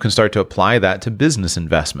intelligence, and you can start to apply that to business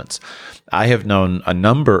investments. I have known a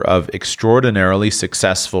number of extraordinarily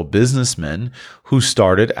successful businessmen who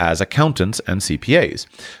started as accountants and CPAs.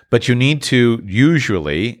 But you need to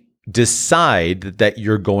usually decide that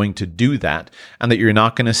you're going to do that and that you're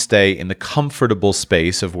not going to stay in the comfortable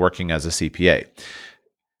space of working as a CPA.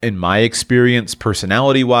 In my experience,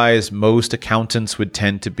 personality-wise, most accountants would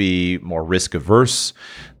tend to be more risk-averse.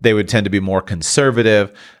 They would tend to be more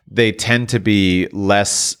conservative. They tend to be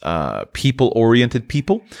less people-oriented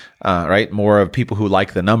people, right? More of people who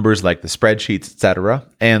like the numbers, like the spreadsheets, etc.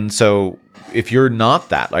 And so if you're not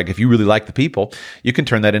that, like if you really like the people, you can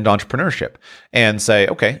turn that into entrepreneurship and say,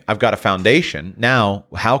 okay, I've got a foundation. Now,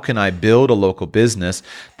 how can I build a local business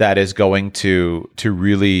that is going to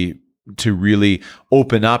really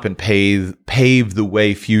open up and pave the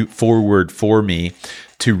way forward for me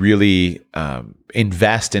to really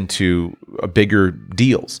invest into bigger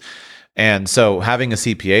deals. And so having a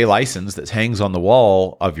CPA license that hangs on the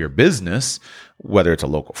wall of your business, whether it's a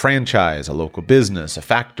local franchise, a local business, a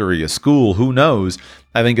factory, a school, who knows,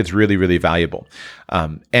 I think it's really, really valuable.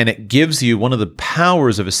 And it gives you, one of the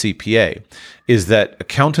powers of a CPA is that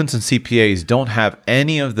accountants and CPAs don't have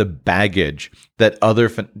any of the baggage that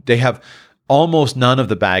they have almost none of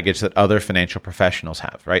the baggage that other financial professionals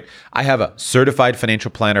have, right? I have a certified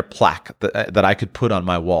financial planner plaque that I could put on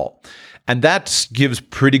my wall. And that gives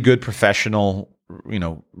pretty good professional,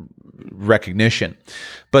 recognition.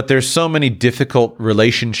 But there's so many difficult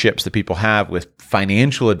relationships that people have with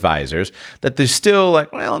financial advisors that they're still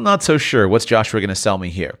like, well, I'm not so sure. What's Joshua going to sell me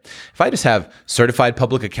here? If I just have certified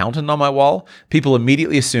public accountant on my wall, people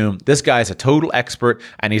immediately assume this guy's a total expert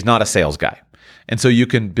and he's not a sales guy. And so you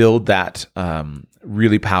can build that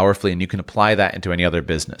really powerfully, and you can apply that into any other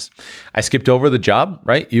business. I skipped over the job,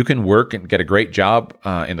 right? You can work and get a great job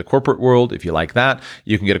in the corporate world if you like that.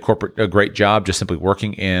 You can get a great job just simply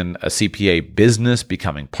working in a CPA business,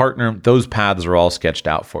 becoming partner. Those paths are all sketched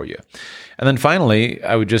out for you. And then finally,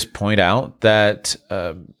 I would just point out that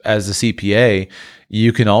as a CPA,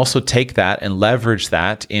 you can also take that and leverage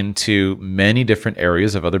that into many different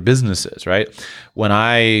areas of other businesses, right?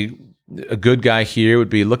 A good guy here would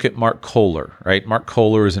be, look at Mark Kohler, right? Mark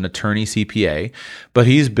Kohler is an attorney CPA, but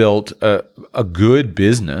he's built a good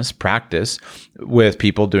business practice with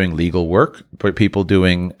people doing legal work, people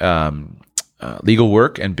doing legal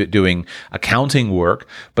work and doing accounting work.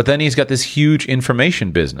 But then he's got this huge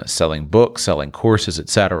information business, selling books, selling courses,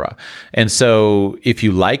 etc. And so if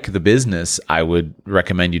you like the business, I would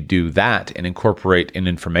recommend you do that and incorporate an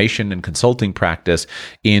information and consulting practice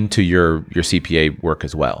into your CPA work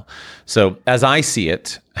as well. So as I see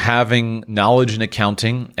it, having knowledge in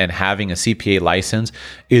accounting and having a CPA license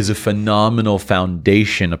is a phenomenal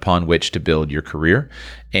foundation upon which to build your career.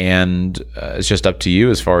 And it's just up to you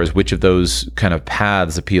as far as which of those kind of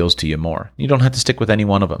paths appeals to you more. You don't have to stick with any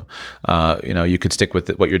one of them. You could stick with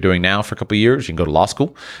what you're doing now for a couple of years. You can go to law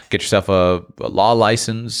school, get yourself a law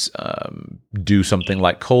license, do something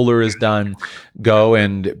like Kohler has done, go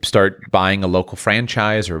and start buying a local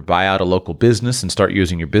franchise or buy out a local business and start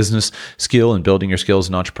using your business skill and building your skills as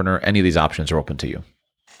an entrepreneur. Any of these options are open to you.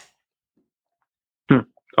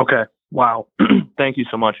 Okay. Wow. Thank you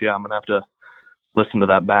so much. Yeah, I'm going to have to listen to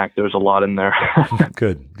that back. There's a lot in there.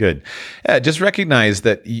 Good. Just recognize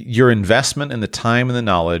that your investment in the time and the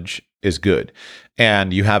knowledge is good,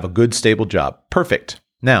 and you have a good, stable job. Perfect.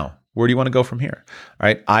 Now, where do you want to go from here? All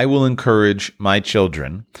right. I will encourage my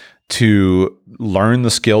children to learn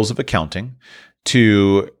the skills of accounting,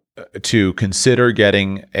 to consider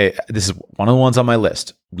getting this is one of the ones on my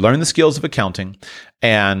list. Learn the skills of accounting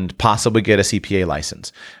and possibly get a CPA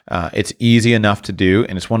license. It's easy enough to do,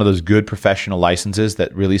 and it's one of those good professional licenses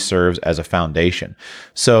that really serves as a foundation.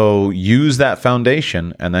 So use that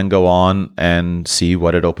foundation and then go on and see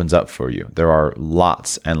what it opens up for you. There are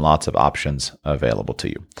lots and lots of options available to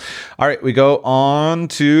you. All right, we go on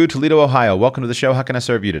to Toledo, Ohio. Welcome to the show. How can I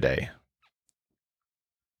serve you today?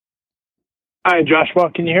 Hi, Joshua.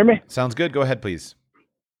 Can you hear me? Sounds good. Go ahead, please.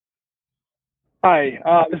 Hi,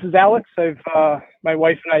 this is Alex. My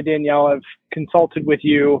wife and I, Danielle, have consulted with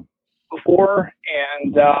you before,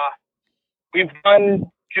 and we've done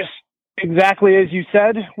just exactly as you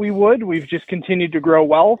said we would. We've just continued to grow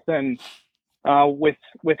wealth, and with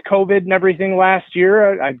COVID and everything last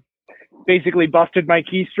year, I basically busted my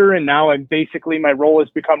keister, and now my role has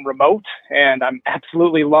become remote, and I'm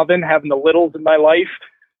absolutely loving having the littles in my life.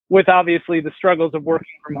 With obviously the struggles of working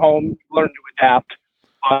from home, learn to adapt.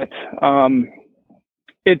 But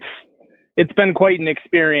it's been quite an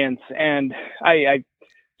experience, and I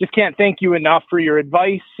just can't thank you enough for your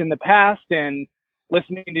advice in the past and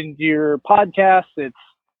listening to your podcast.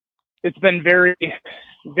 It's been very,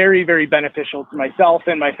 very, very beneficial to myself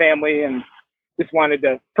and my family, and just wanted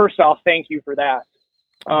to first off thank you for that.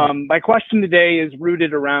 My question today is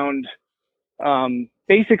rooted around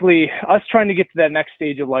basically us trying to get to that next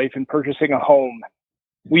stage of life and purchasing a home.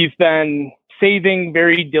 We've been saving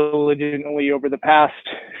very diligently over the past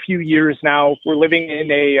few years now. We're living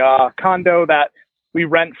in a condo that we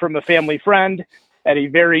rent from a family friend at a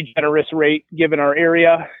very generous rate given our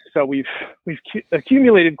area. So we've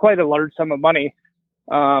accumulated quite a large sum of money.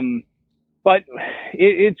 But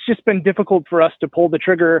it's just been difficult for us to pull the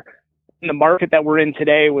trigger in the market that we're in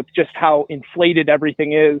today with just how inflated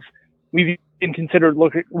everything is. We've been considered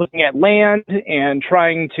looking at land and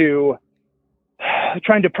trying to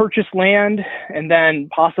purchase land and then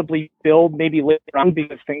possibly build maybe later on,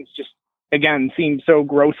 because things just, again, seem so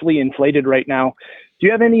grossly inflated right now. Do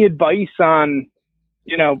you have any advice on,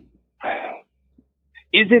 is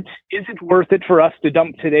it worth it for us to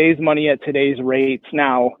dump today's money at today's rates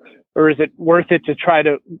now? Or is it worth it to try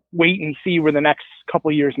to wait and see where the next couple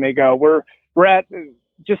of years may go? We're at,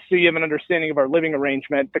 just so you have an understanding of our living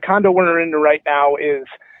arrangement, the condo we're in right now is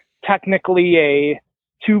technically a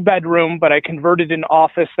 2-bedroom, but I converted an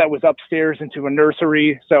office that was upstairs into a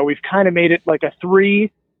nursery. So we've kind of made it like a 3,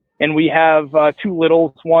 and we have 2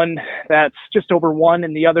 littles, one that's just over 1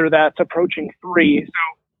 and the other that's approaching 3. So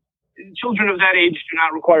children of that age do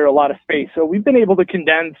not require a lot of space. So we've been able to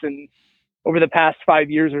condense and over the past 5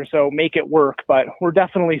 years or so make it work, but we're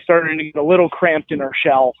definitely starting to get a little cramped in our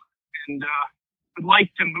shell, and would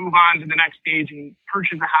like to move on to the next stage and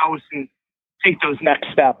purchase a house and take those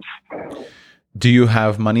next steps. Do you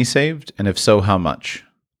have money saved? And if so, how much?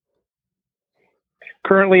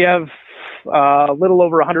 Currently have a little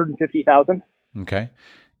over $150,000. Okay.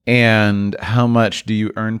 And how much do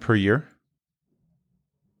you earn per year?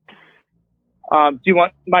 Do you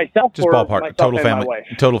want myself just or ballpark, myself total and family, my wife?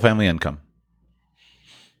 total family income?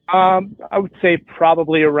 I would say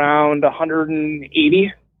probably around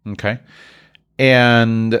 180. Okay.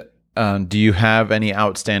 And do you have any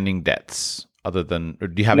outstanding debts other than, or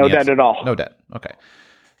do you have No any debt at all. No debt. Okay.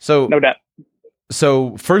 So No debt.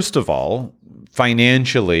 So first of all,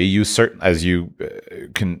 financially,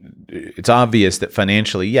 it's obvious that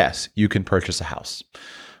financially, yes, you can purchase a house.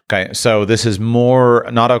 Okay. So this is more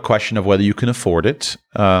not a question of whether you can afford it.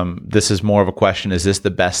 This is more of a question, is this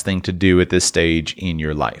the best thing to do at this stage in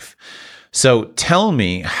your life? So tell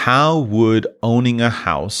me, how would owning a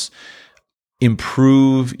house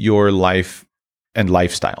improve your life and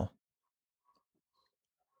lifestyle?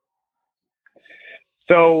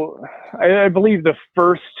 So I believe the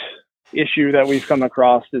first issue that we've come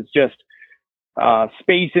across is just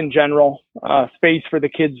space in general, space for the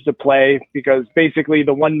kids to play, because basically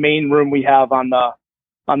the one main room we have on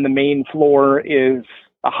the main floor is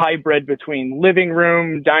a hybrid between living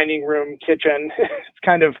room, dining room, kitchen. It's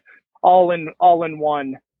kind of all in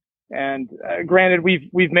one. And granted,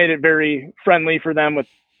 we've made it very friendly for them with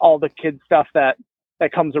all the kids stuff that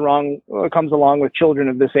comes along with children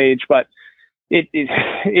of this age, but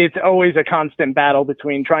it's always a constant battle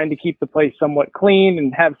between trying to keep the place somewhat clean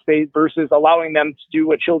and have space versus allowing them to do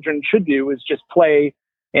what children should do, is just play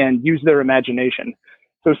and use their imagination.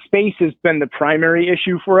 So space has been the primary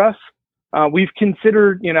issue for us. We've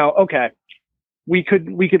considered, okay, we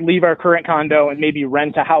could leave our current condo and maybe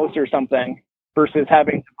rent a house or something versus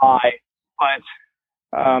having to buy. But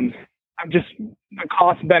I'm just the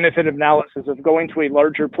cost benefit analysis of going to a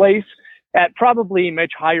larger place at probably a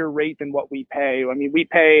much higher rate than what we pay. I mean, we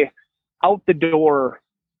pay out the door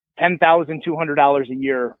 $10,200 a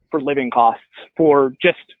year for living costs for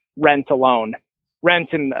just rent alone.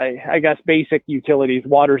 Rent and I guess basic utilities,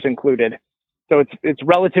 water's included. So it's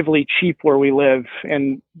relatively cheap where we live,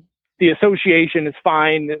 and the association is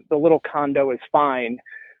fine. The little condo is fine,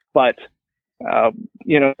 but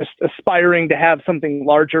just aspiring to have something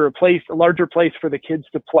larger, a larger place for the kids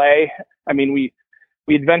to play. I mean,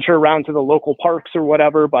 we'd venture around to the local parks or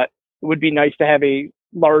whatever, but it would be nice to have a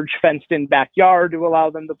large fenced-in backyard to allow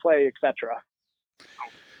them to play, etc.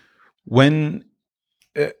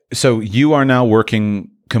 So you are now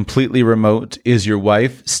working completely remote. Is your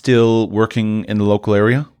wife still working in the local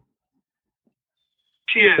area?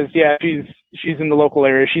 She is, yeah. She's in the local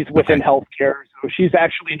area. She's within healthcare. So she's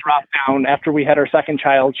actually dropped down after we had our second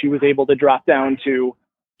child. She was able to drop down to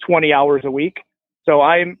 20 hours a week. So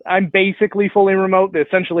I'm basically fully remote.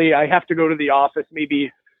 Essentially, I have to go to the office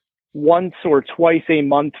maybe once or twice a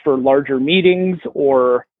month for larger meetings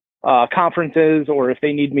or conferences, or if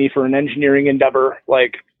they need me for an engineering endeavor,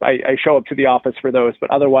 like I show up to the office for those.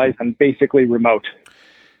 But otherwise, I'm basically remote.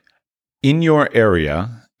 In your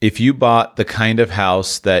area, if you bought the kind of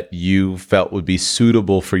house that you felt would be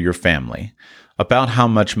suitable for your family, about how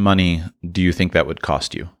much money do you think that would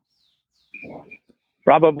cost you?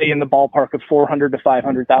 Probably in the ballpark of 400 to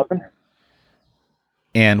 500,000.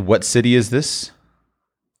 And what city is this?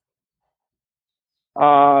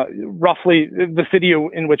 Roughly the city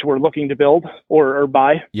in which we're looking to build or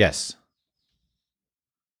buy. Yes.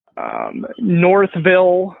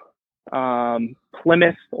 Northville,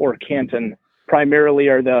 Plymouth, or Canton primarily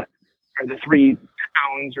are the three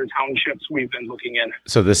towns or townships we've been looking in.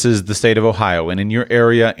 So this is the state of Ohio, and in your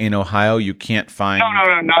area in Ohio, you can't find.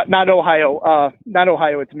 No, not Ohio. Not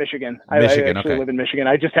Ohio. It's Michigan. Michigan. I actually Okay. live in Michigan.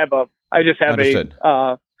 I just have Understood.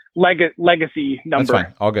 a legacy number. That's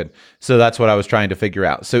fine. All good. So that's what I was trying to figure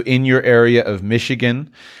out. So in your area of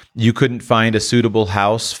Michigan, you couldn't find a suitable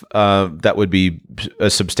house that would be a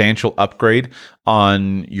substantial upgrade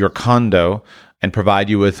on your condo and provide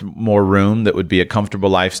you with more room that would be a comfortable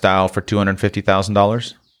lifestyle for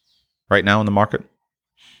 $250,000 right now in the market?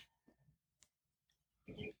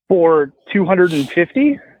 For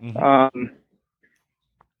 250,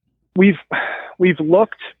 we've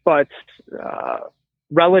looked, but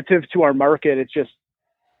relative to our market, it's just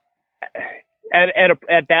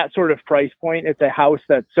at that sort of price point, it's a house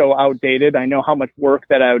that's so outdated. I know how much work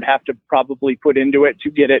that I would have to probably put into it to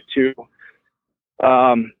get it to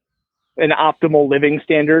an optimal living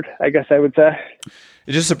standard, I guess I would say.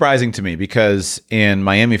 It's just surprising to me because in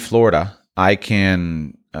Miami, Florida, I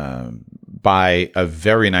can buy a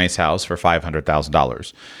very nice house for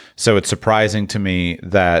 $500,000. So it's surprising to me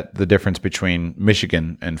that the difference between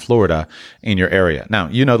Michigan and Florida in your area. Now,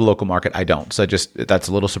 you know the local market. I don't. So that's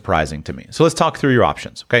a little surprising to me. So let's talk through your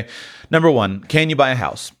options. Okay. Number one, can you buy a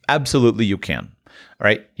house? Absolutely, you can. All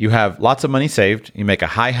right. You have lots of money saved. You make a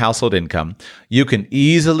high household income. You can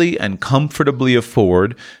easily and comfortably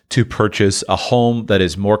afford to purchase a home that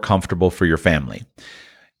is more comfortable for your family.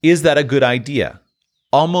 Is that a good idea?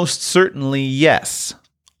 Almost certainly yes.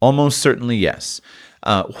 Almost certainly yes.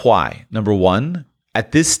 Why? Number one,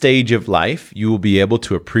 at this stage of life, you will be able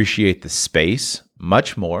to appreciate the space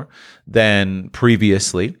much more than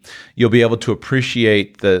previously. You'll be able to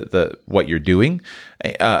appreciate the what you're doing,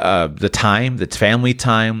 the time, that's family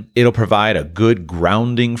time. It'll provide a good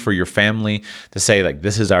grounding for your family to say, like,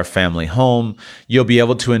 this is our family home. You'll be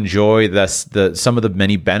able to enjoy some of the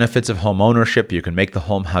many benefits of home ownership. You can make the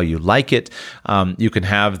home how you like it. You can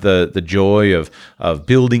have the joy of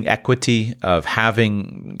building equity, of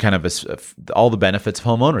having kind of all the benefits of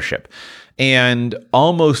home ownership. And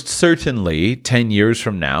almost certainly 10 years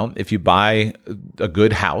from now, if you buy a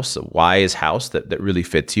good house, a wise house that really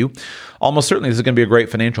fits you, almost certainly this is going to be a great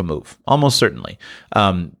financial move. Almost certainly.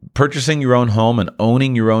 Purchasing your own home and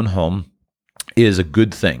owning your own home is a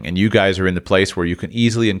good thing. And you guys are in the place where you can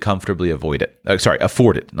easily and comfortably afford it,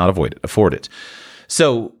 not avoid it, afford it.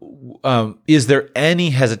 So is there any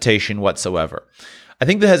hesitation whatsoever? I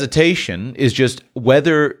think the hesitation is just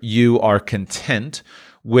whether you are content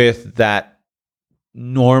with that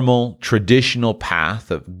normal, traditional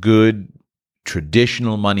path of good,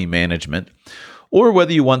 traditional money management, or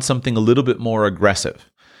whether you want something a little bit more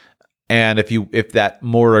aggressive. And if that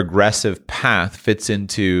more aggressive path fits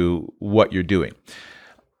into what you're doing.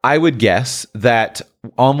 I would guess that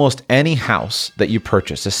almost any house that you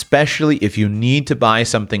purchase, especially if you need to buy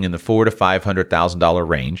something in the $400,000 to $500,000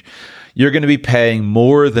 range, you're going to be paying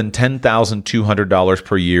more than $10,200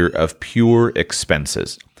 per year of pure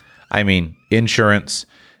expenses. I mean, insurance,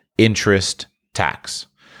 interest, tax,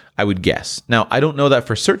 I would guess. Now, I don't know that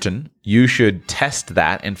for certain. You should test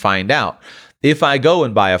that and find out. If I go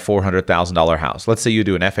and buy a $400,000 house, let's say you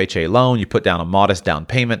do an FHA loan, you put down a modest down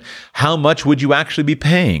payment, how much would you actually be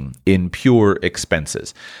paying in pure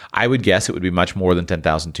expenses? I would guess it would be much more than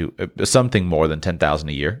something more than $10,000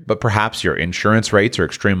 a year, but perhaps your insurance rates are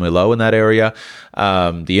extremely low in that area.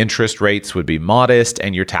 The interest rates would be modest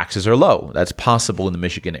and your taxes are low. That's possible in the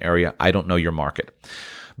Michigan area. I don't know your market.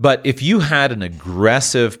 But if you had an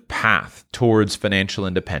aggressive path towards financial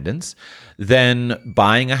independence, then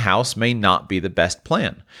buying a house may not be the best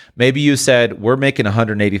plan. Maybe you said, we're making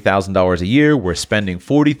 $180,000 a year, we're spending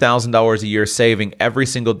 $40,000 a year saving every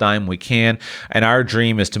single dime we can, and our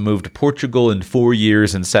dream is to move to Portugal in 4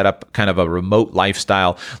 years and set up kind of a remote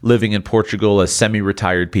lifestyle living in Portugal as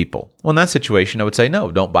semi-retired people. Well, in that situation, I would say, no,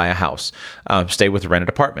 don't buy a house. Stay with a rented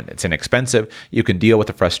apartment. It's inexpensive. You can deal with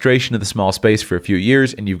the frustration of the small space for a few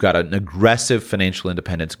years, and you've got an aggressive financial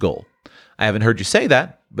independence goal. I haven't heard you say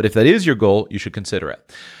that, but if that is your goal, you should consider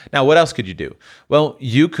it. Now, what else could you do? Well,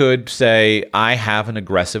 you could say, I have an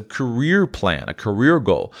aggressive career plan, a career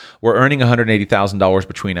goal. We're earning $180,000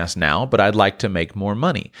 between us now, but I'd like to make more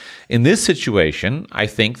money. In this situation, I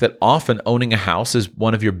think that often owning a house is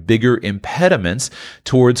one of your bigger impediments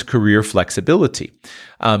towards career flexibility.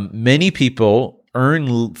 Many people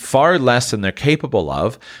earn far less than they're capable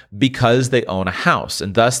of because they own a house,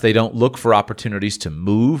 and thus they don't look for opportunities to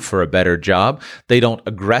move for a better job. They don't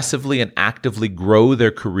aggressively and actively grow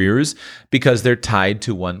their careers because they're tied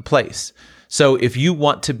to one place. So if you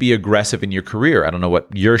want to be aggressive in your career, I don't know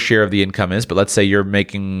what your share of the income is, but let's say you're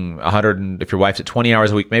making 100, if your wife's at 20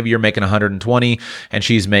 hours a week, maybe you're making 120 and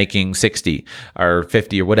she's making 60 or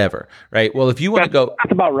 50 or whatever, right? Well, if you want to go...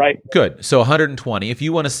 That's about right. Good. So 120. If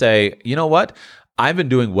you want to say, you know what? I've been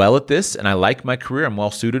doing well at this and I like my career. I'm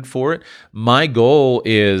well suited for it. My goal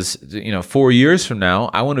is, 4 years from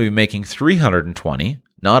now, I want to be making 320,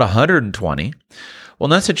 not 120. Well,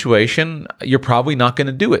 in that situation, you're probably not going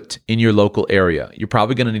to do it in your local area. You're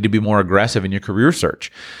probably going to need to be more aggressive in your career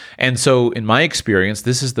search. And so in my experience,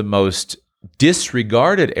 this is the most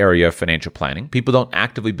disregarded area of financial planning. People don't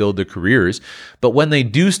actively build their careers, but when they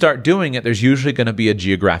do start doing it, there's usually going to be a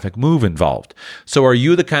geographic move involved. So are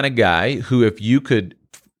you the kind of guy who, if you could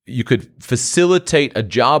facilitate a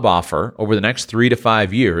job offer over the next 3 to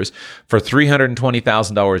 5 years for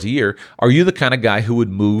 $320,000 a year, are you the kind of guy who would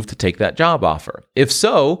move to take that job offer? If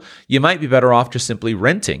so, you might be better off just simply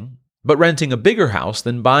renting, but renting a bigger house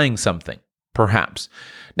than buying something, perhaps.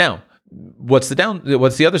 Now, what's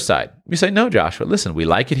the other side? You say, no, Joshua, listen, we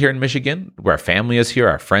like it here in Michigan. Our family is here.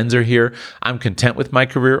 Our friends are here. I'm content with my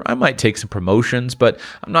career. I might take some promotions, but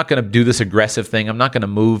I'm not going to do this aggressive thing. I'm not going to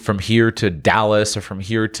move from here to Dallas or from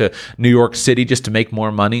here to New York City just to make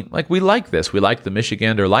more money. Like, we like this. We like the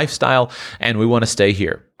Michigander lifestyle and we want to stay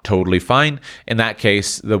here. Totally fine. In that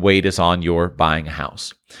case, the weight is on your buying a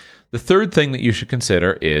house. The third thing that you should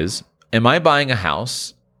consider is, am I buying a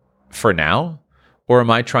house for now? Or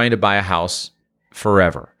am I trying to buy a house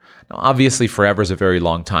forever? Now, obviously, forever is a very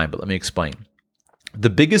long time, but let me explain. The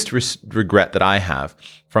biggest regret that I have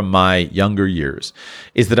from my younger years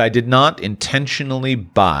is that I did not intentionally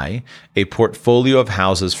buy a portfolio of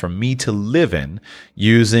houses for me to live in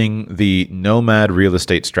using the nomad real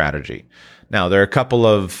estate strategy. Now, there are a couple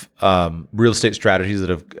of real estate strategies that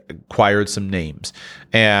have acquired some names.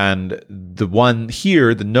 And the one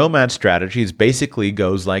here, the nomad strategy, basically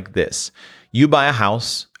goes like this. You buy a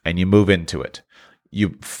house and you move into it.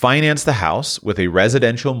 You finance the house with a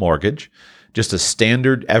residential mortgage, just a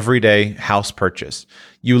standard everyday house purchase.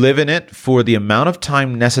 You live in it for the amount of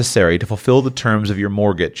time necessary to fulfill the terms of your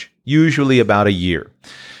mortgage, usually about a year.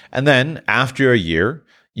 And then after a year,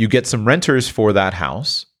 you get some renters for that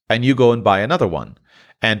house and you go and buy another one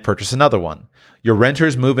and purchase another one. Your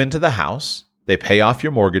renters move into the house. They pay off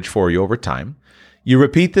your mortgage for you over time. You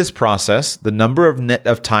repeat this process the number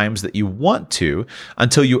of times that you want to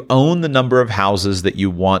until you own the number of houses that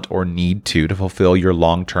you want or need to fulfill your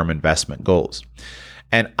long-term investment goals.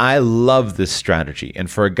 And I love this strategy.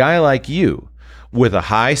 And for a guy like you with a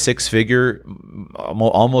high six-figure,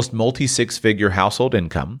 almost multi-six-figure household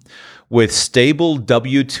income, with stable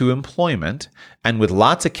W-2 employment, and with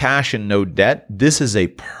lots of cash and no debt, this is a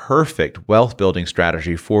perfect wealth building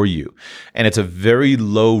strategy for you. And it's a very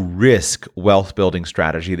low risk wealth building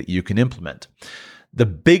strategy that you can implement. The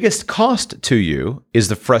biggest cost to you is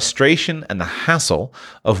the frustration and the hassle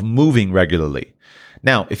of moving regularly.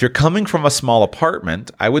 Now, if you're coming from a small apartment,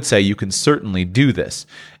 I would say you can certainly do this.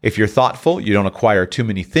 If you're thoughtful, you don't acquire too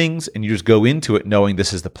many things, and you just go into it knowing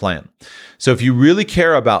this is the plan. So if you really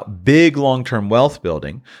care about big long-term wealth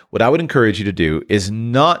building, what I would encourage you to do is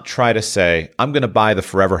not try to say, I'm going to buy the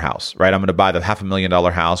forever house, right? I'm going to buy the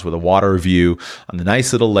 $500,000 house with a water view on the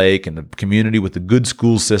nice little lake and the community with the good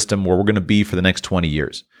school system where we're going to be for the next 20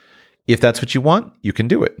 years. If that's what you want, you can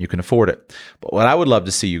do it. You can afford it. But what I would love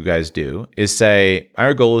to see you guys do is say,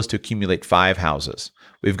 our goal is to accumulate 5 houses.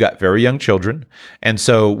 We've got very young children. And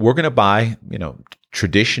so we're going to buy,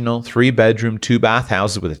 traditional 3-bedroom, 2-bath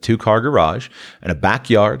houses with a 2-car garage and a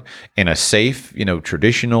backyard in a safe,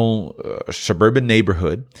 traditional suburban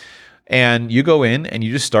neighborhood. And you go in and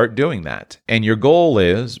you just start doing that. And your goal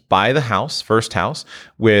is buy the house, first house,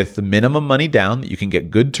 with the minimum money down that you can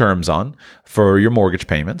get good terms on for your mortgage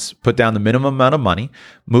payments. Put down the minimum amount of money,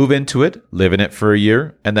 move into it, live in it for a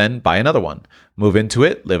year, and then buy another one. Move into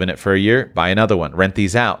it, live in it for a year, buy another one. Rent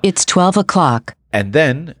these out. It's 12 o'clock. And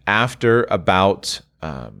then after about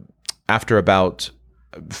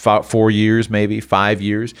 4 years, maybe 5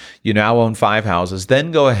 years, you now own 5 houses,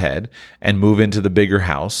 then go ahead and move into the bigger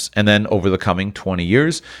house. And then over the coming 20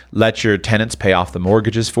 years, let your tenants pay off the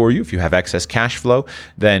mortgages for you. If you have excess cash flow,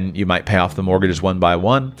 then you might pay off the mortgages one by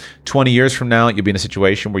one. 20 years from now, you'll be in a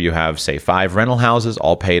situation where you have, say, 5 rental houses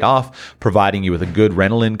all paid off, providing you with a good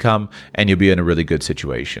rental income, and you'll be in a really good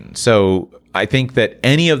situation. So I think that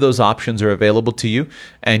any of those options are available to you,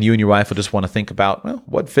 and you and your wife will just want to think about, well,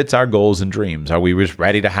 what fits our goals and dreams? Are we just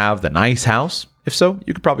ready to have the nice house? If so,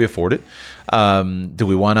 you could probably afford it. Do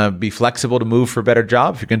we want to be flexible to move for a better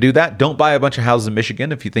job? If you can do that, don't buy a bunch of houses in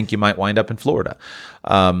Michigan if you think you might wind up in Florida.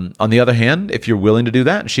 On the other hand, if you're willing to do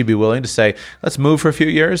that, and she'd be willing to say, let's move for a few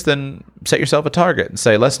years, then set yourself a target and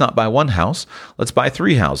say, let's not buy 1 house, let's buy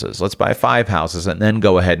 3 houses, let's buy 5 houses, and then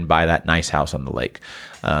go ahead and buy that nice house on the lake.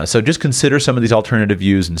 So just consider some of these alternative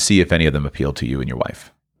views and see if any of them appeal to you and your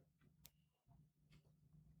wife.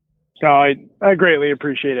 No, I greatly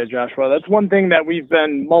appreciate it, Joshua. That's one thing that we've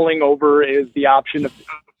been mulling over is the option of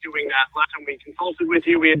doing that. Last time we consulted with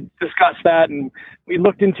you, we had discussed that, and we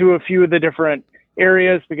looked into a few of the different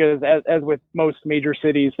areas because as with most major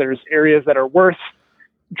cities, there's areas that are worth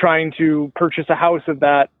trying to purchase a house of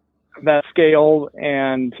that scale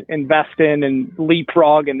and invest in and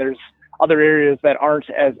leapfrog, and there's other areas that aren't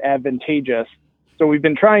as advantageous. So we've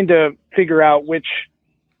been trying to figure out which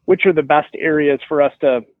are the best areas for us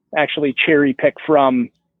to actually cherry pick from.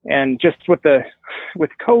 And just with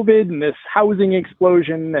COVID and this housing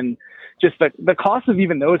explosion and just the cost of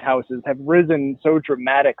even those houses have risen so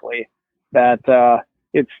dramatically that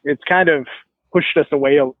it's kind of pushed us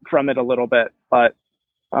away from it a little bit. But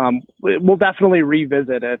we'll definitely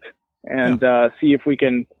revisit it and see if we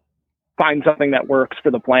can find something that works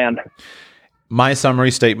for the plan. My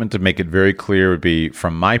summary statement to make it very clear would be,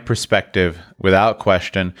 from my perspective, without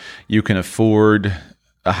question, you can afford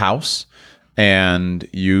a house and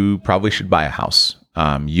you probably should buy a house.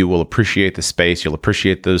 You will appreciate the space, you'll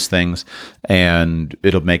appreciate those things, and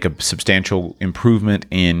it'll make a substantial improvement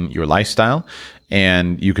in your lifestyle,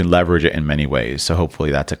 and you can leverage it in many ways. So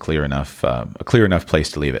hopefully that's a clear enough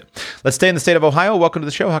place to leave it. Let's stay in the state of Ohio. Welcome to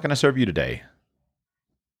the show. How can I serve you today?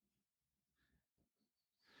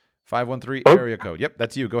 513 area code. Yep,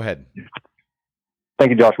 that's you. Go ahead.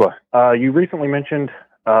 Thank you, Joshua. You recently mentioned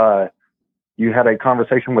you had a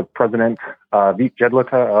conversation with President Vít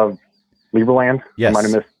Jedlička of Liberland. Yes. I might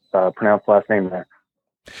have mispronounced the last name there.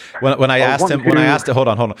 When I asked him, hold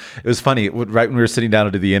on. It was funny. Right when we were sitting down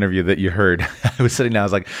to do the interview that you heard, I was sitting down. I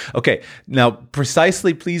was like, okay, now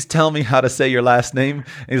precisely, please tell me how to say your last name.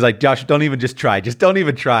 And he's like, Josh, don't even try. Don't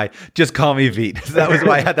even try. Just call me Vít. So that was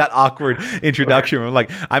why I had that awkward introduction. I'm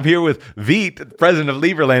like, I'm here with Vít, president of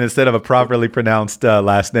Liberland, instead of a properly pronounced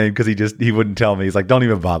last name, because he wouldn't tell me. He's like, don't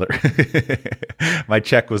even bother. My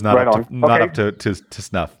check was not up to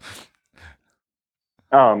snuff.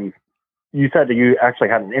 You said that you actually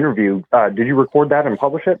had an interview. Did you record that and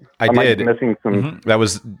publish it? I did. Missing some. Mm-hmm. That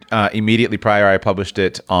was immediately prior. I published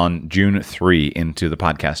it on June 3 into the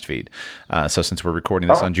podcast feed. So since we're recording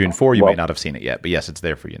this on June 4, you may not have seen it yet. But yes, it's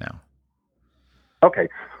there for you now. Okay.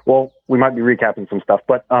 Well, we might be recapping some stuff.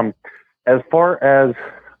 But as far as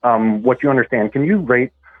what you understand, can you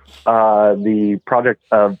rate the project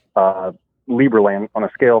of Liberland on a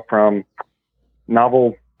scale from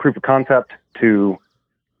novel proof of concept to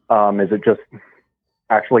is it just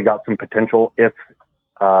actually got some potential if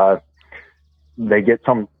they get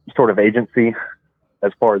some sort of agency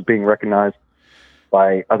as far as being recognized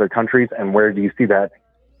by other countries? And where do you see that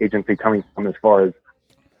agency coming from as far as,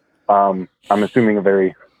 I'm assuming a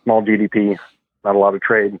very small GDP, not a lot of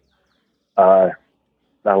trade, not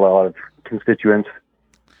a lot of constituents.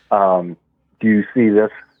 Do you see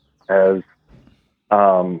this as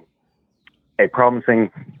a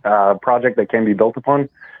promising project that can be built upon?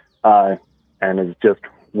 And is just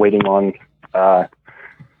waiting on,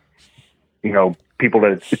 people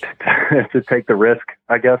to take the risk,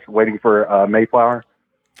 I guess, waiting for Mayflower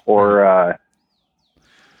or.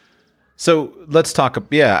 So let's talk.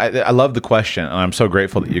 Yeah, I love the question, and I'm so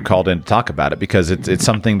grateful that you called in to talk about it, because it's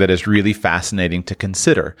something that is really fascinating to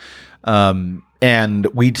consider, and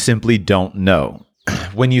we simply don't know.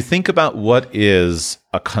 When you think about what is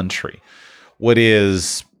a country, what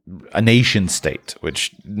is a nation state,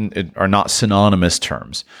 which are not synonymous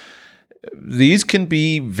terms, these can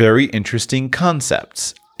be very interesting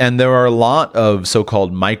concepts. And there are a lot of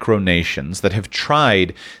so-called micronations that have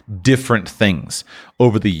tried different things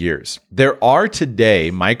over the years. There are today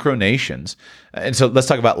micronations, and so let's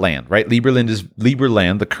talk about land, right?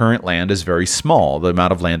 Liberland, the current land is very small, the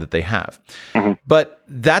amount of land that they have. Mm-hmm. But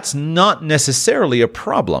that's not necessarily a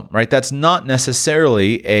problem, right? That's not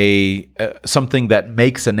necessarily a something that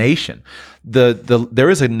makes a nation. There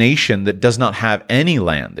is a nation that does not have any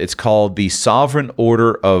land. It's called the Sovereign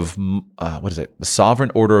Order of The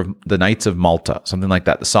Sovereign Order of the Knights of Malta, something like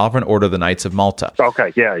that. The Sovereign Order of the Knights of Malta.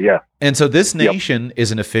 Okay, yeah. And so this nation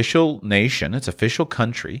is an official nation. It's an official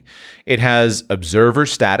country. It has observer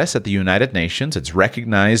status at the United Nations. It's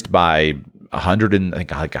recognized by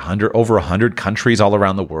over 100 countries all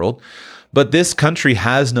around the world. But this country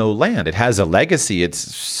has no land. It has a legacy.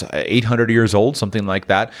 It's 800 years old, something like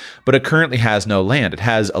that. But it currently has no land. It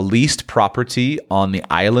has a leased property on the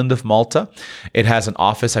island of Malta. It has an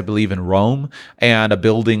office, I believe, in Rome, and a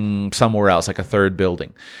building somewhere else, like a third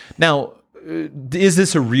building. Now, is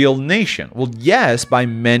this a real nation? Well, yes, by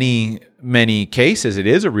many, many cases, it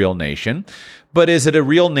is a real nation. But is it a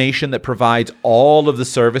real nation that provides all of the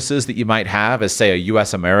services that you might have as, say, a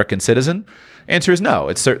U.S. American citizen? Answer is no,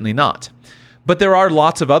 it's certainly not. But there are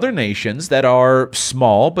lots of other nations that are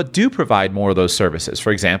small but do provide more of those services.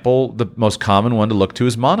 For example, the most common one to look to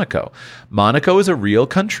is Monaco. Monaco is a real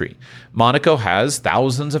country. Monaco has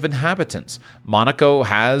thousands of inhabitants. Monaco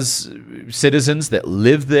has citizens that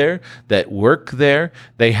live there, that work there.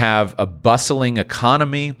 They have a bustling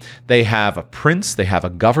economy. They have a prince. They have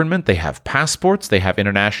a government. They have passports. They have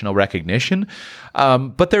international recognition.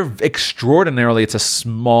 But they're extraordinarily, it's a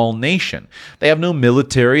small nation. They have no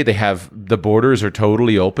military. The borders are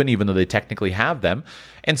totally open, even though they technically have them.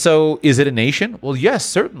 And so is it a nation? Well, yes,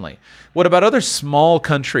 certainly. What about other small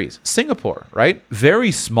countries? Singapore, right?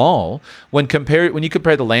 Very small. When you compare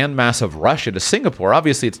the landmass of Russia to Singapore,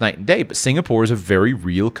 obviously it's night and day, but Singapore is a very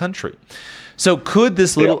real country. So could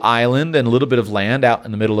this little island and a little bit of land out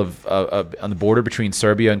in the middle of on the border between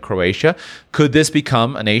Serbia and Croatia, could this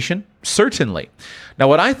become a nation? Certainly. Now,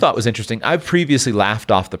 what I thought was interesting, I've previously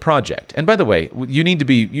laughed off the project. And by the way,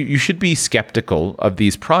 you should be skeptical of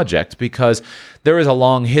these projects because there is a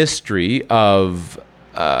long history of,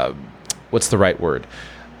 what's the right word?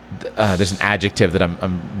 There's an adjective that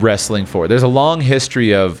I'm wrestling for. There's a long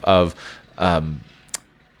history of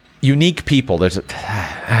unique people.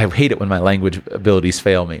 I hate it when my language abilities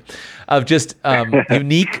fail me. Of just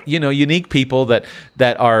unique people that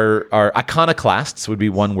are iconoclasts would be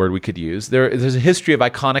one word we could use. There's a history of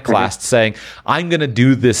iconoclasts saying, I'm going to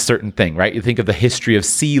do this certain thing, right? You think of the history of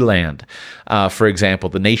Sealand, for example,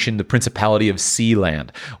 the Principality of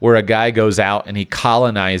Sealand, where a guy goes out and he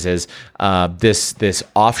colonizes this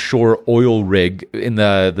offshore oil rig in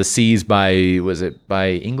the seas by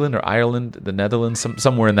England or Ireland, the Netherlands,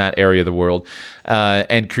 somewhere in that area of the world,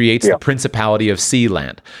 and creates the Principality of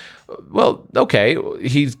Sealand. Well, okay,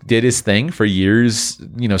 he did his thing for years,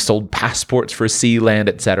 sold passports for Sealand,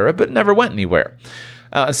 etc., but never went anywhere.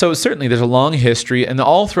 So certainly there's a long history, and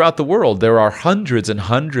all throughout the world there are hundreds and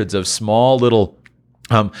hundreds of small little,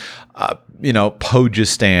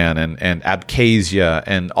 Pogistan and Abkhazia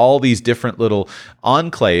and all these different little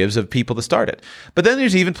enclaves of people that started. But then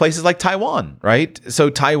there's even places like Taiwan, right? So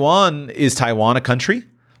is Taiwan a country?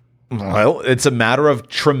 Well, it's a matter of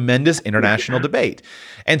tremendous international debate.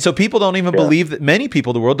 And so people don't even believe that, many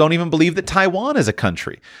people in the world don't even believe that Taiwan is a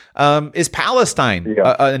country. Is Palestine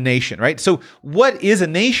a nation, right? So what is a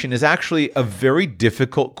nation is actually a very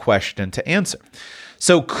difficult question to answer.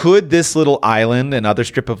 So could this little island and other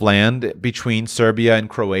strip of land between Serbia and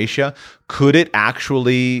Croatia, could it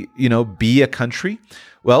actually, be a country?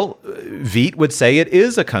 Well, Veit would say it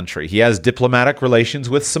is a country. He has diplomatic relations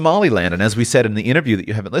with Somaliland. And as we said in the interview that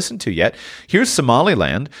you haven't listened to yet, here's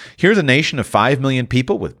Somaliland. Here's a nation of 5 million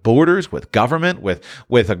people with borders, with government, with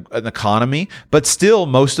an economy. But still,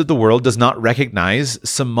 most of the world does not recognize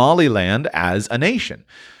Somaliland as a nation.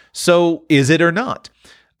 So is it or not?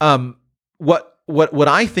 What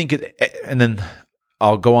I think, and then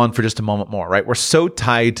I'll go on for just a moment more, right? We're so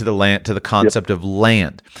tied to the land, to the concept of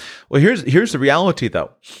land. Well, here's the reality, though.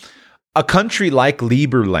 A country like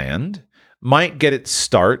Liberland might get its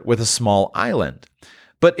start with a small island.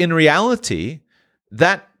 But in reality,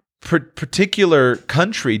 that particular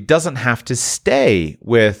country doesn't have to stay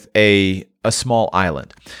with a small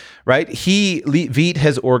island. Right? Veit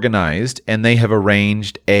has organized, and they have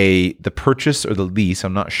arranged the purchase or the lease,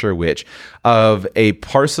 I'm not sure which, of a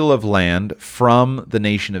parcel of land from the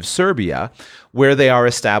nation of Serbia, where they are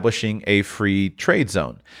establishing a free trade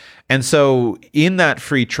zone. And so in that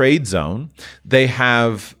free trade zone, they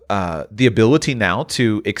have the ability now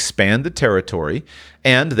to expand the territory,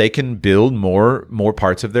 and they can build more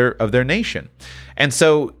parts of their nation. And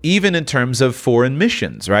so even in terms of foreign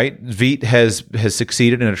missions, right, Veit has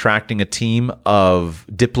succeeded in attracting a team of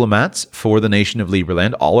diplomats for the nation of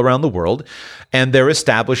Liberland all around the world, and they're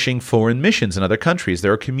establishing foreign missions in other countries.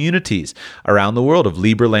 There are communities around the world of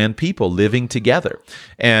Liberland people living together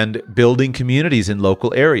and building communities in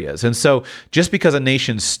local areas. And so just because a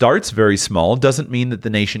nation starts very small doesn't mean that the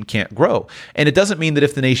nation can't grow. And it doesn't mean that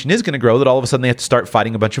if the nation is going to grow, that all of a sudden they have to start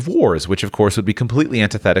fighting a bunch of wars, which of course would be completely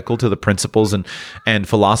antithetical to the principles and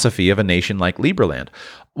philosophy of a nation like Liberland.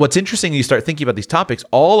 What's interesting, you start thinking about these topics,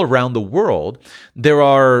 all around the world, there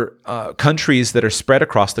are countries that are spread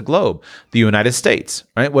across the globe. The United States,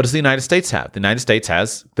 right? What does the United States have? The United States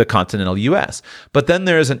has the continental U.S. But then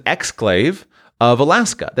there's an exclave of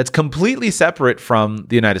Alaska that's completely separate from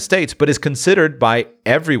the United States, but is considered by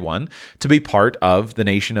everyone to be part of the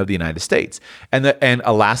nation of the United States. And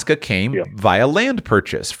Alaska came via land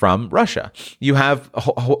purchase from Russia. You have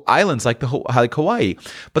islands like Hawaii,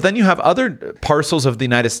 but then you have other parcels of the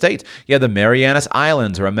United States. You have the Marianas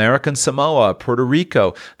Islands or American Samoa, Puerto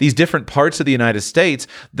Rico, these different parts of the United States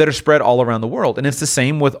that are spread all around the world. And it's the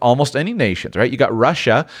same with almost any nations, right? You got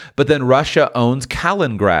Russia, but then Russia owns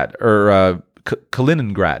Kaliningrad or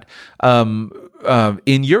Kaliningrad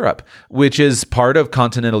in Europe, which is part of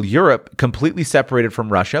continental Europe, completely separated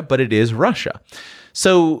from Russia, but it is Russia.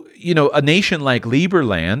 So, a nation like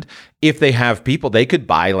Liberland, if they have people, they could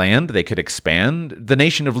buy land, they could expand. The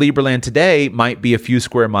nation of Liberland today might be a few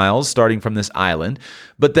square miles starting from this island,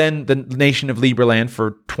 but then the nation of Liberland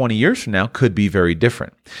for 20 years from now could be very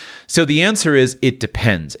different. So the answer is it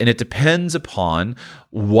depends, and it depends upon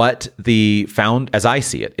what as I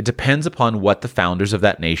see it, it depends upon what the founders of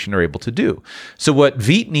that nation are able to do. So what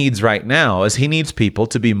Veit needs right now is he needs people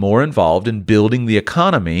to be more involved in building the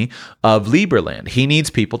economy of Liberland. He needs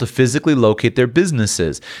people to physically locate their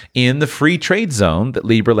businesses in the free trade zone that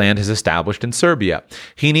Liberland has established in Serbia.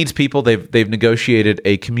 He needs people, they've negotiated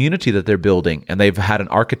a community that they're building, and they've had an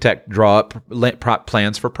architect draw up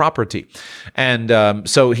plans for property. And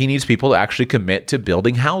so he needs people to actually commit to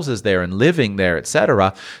building houses there and living there, etc.,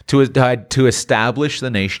 to establish the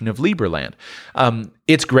nation of Liberland.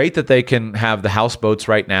 It's great that they can have the houseboats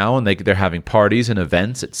right now, and they're having parties and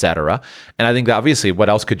events, etc. And I think that obviously, what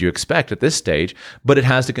else could you expect at this stage? But it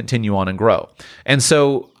has to continue on and grow. And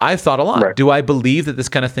so I've thought a lot. Right. Do I believe that this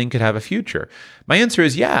kind of thing could have a future? My answer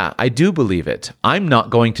is yeah, I do believe it. I'm not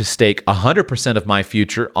going to stake 100% of my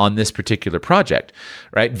future on this particular project,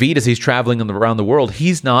 right? Veit, as he's traveling around the world,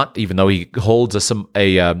 he's not, even though he holds a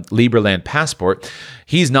Liberland passport,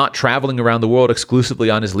 he's not traveling around the world exclusively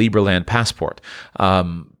on his Liberland passport.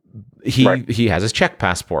 He has his Czech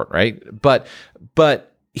passport, right? But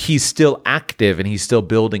he's still active and he's still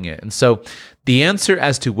building it. And so the answer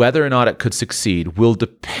as to whether or not it could succeed will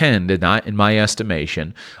depend, in my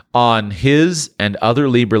estimation, on his and other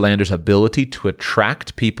Liberlanders' ability to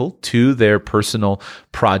attract people to their personal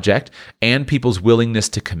project and people's willingness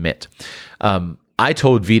to commit. I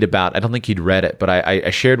told Veit about, I don't think he'd read it, but I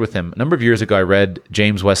shared with him, a number of years ago, I read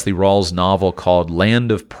James Wesley Rawls' novel called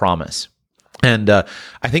Land of Promise. And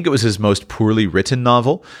I think it was his most poorly written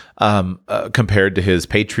novel compared to his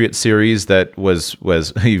Patriot series that was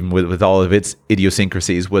even with all of its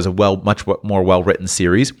idiosyncrasies, was a much more well-written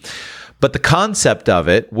series. But the concept of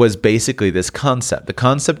it was basically this concept. The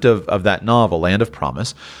concept of that novel, Land of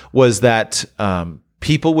Promise, was that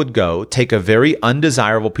people would go take a very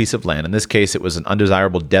undesirable piece of land. In this case, it was an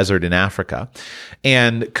undesirable desert in Africa,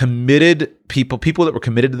 and committed people that were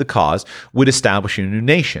committed to the cause would establish a new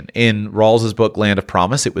nation. In Rawls's book, Land of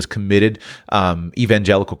Promise, it was committed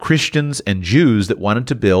evangelical Christians and Jews that wanted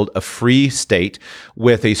to build a free state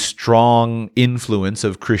with a strong influence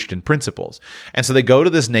of Christian principles. And so they go to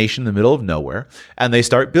this nation in the middle of nowhere, and they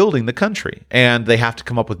start building the country. And they have to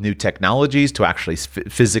come up with new technologies to actually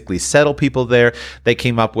physically settle people there. They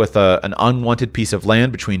came up with an unwanted piece of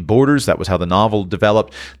land between borders. That was how the novel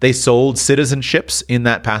developed. They sold citizenships in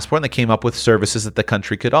that passport, and they came up with services that the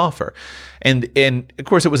country could offer. And of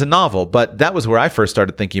course, it was a novel, but that was where I first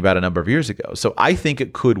started thinking about a number of years ago. So I think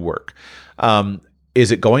it could work. Is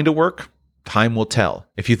it going to work? Time will tell.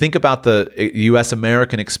 If you think about the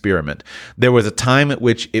U.S.-American experiment, there was a time at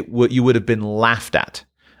which you would have been laughed at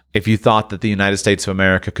if you thought that the United States of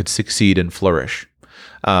America could succeed and flourish.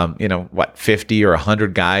 50 or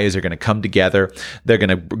 100 guys are going to come together. They're going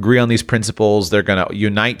to agree on these principles. They're going to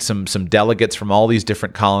unite some delegates from all these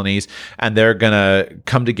different colonies, and they're going to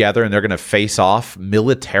come together and they're going to face off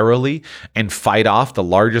militarily and fight off the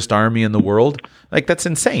largest army in the world. Like, that's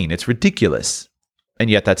insane. It's ridiculous. and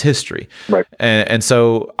yet that's history. Right. And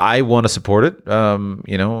so I want to support it.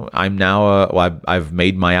 I'm now I've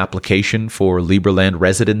made my application for Liberland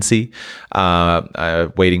residency,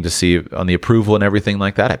 waiting to see on the approval and everything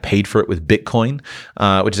like that. I paid for it with Bitcoin,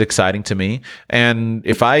 which is exciting to me. And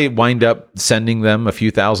if I wind up sending them a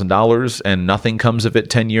few $1,000s and nothing comes of it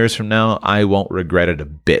 10 years from now, I won't regret it a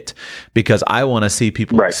bit, because I want to see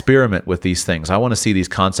people experiment with these things. I want to see these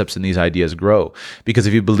concepts and these ideas grow, because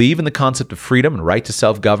if you believe in the concept of freedom and right to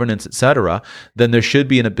self-governance, etc., then there should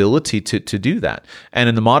be an ability to do that. And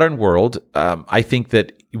in the modern world, I think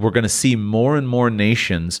that we're going to see more and more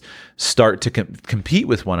nations start to compete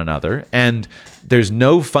with one another. And there's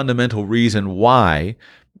no fundamental reason why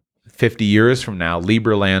 50 years from now,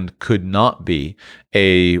 Liberland could not be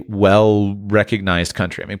a well-recognized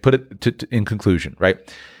country. I mean, put it in conclusion, right?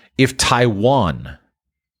 If Taiwan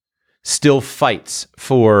still fights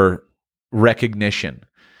for recognition,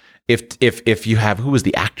 if you have, who was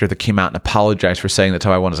the actor that came out and apologized for saying that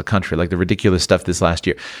Taiwan is a country, like the ridiculous stuff this last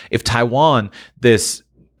year, if Taiwan, this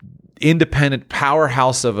independent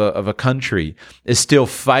powerhouse of a country, is still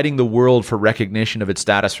fighting the world for recognition of its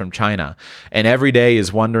status from China, and every day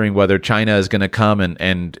is wondering whether China is going to come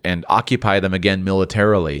and occupy them again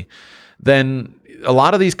militarily, then a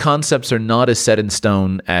lot of these concepts are not as set in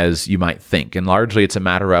stone as you might think. And largely it's a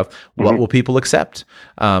matter of what will people accept.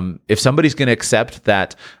 If somebody's going to accept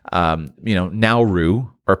that, Nauru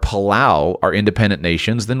or Palau are independent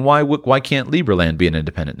nations, then why can't Liberland be an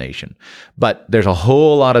independent nation? But there's a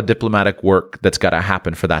whole lot of diplomatic work that's got to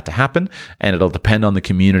happen for that to happen. And it'll depend on the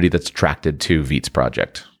community that's attracted to Veet's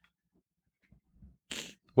project.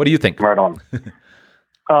 What do you think? Right on.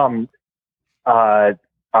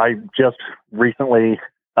 I just recently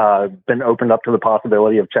been opened up to the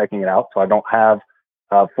possibility of checking it out, so I don't have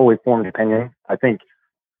a fully formed opinion. I think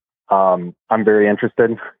I'm very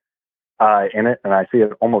interested in it, and I see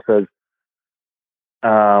it almost as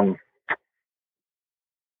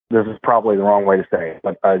this is probably the wrong way to say it,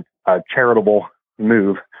 but a charitable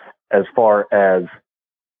move, as far as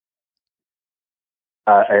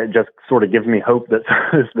it just sort of gives me hope that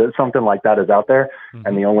that something like that is out there,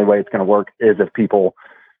 and the only way it's going to work is if people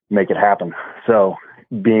make it happen. So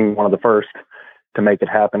being one of the first to make it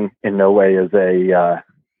happen in no way is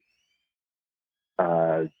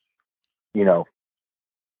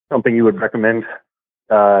something you would recommend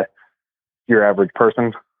your average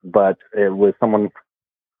person, but it was someone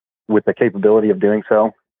with the capability of doing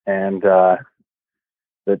so, and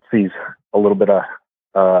that sees a little bit of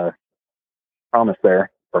promise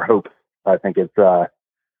there, or hope. I think it's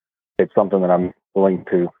something that I'm willing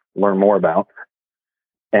to learn more about.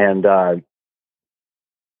 And I'm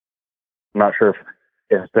not sure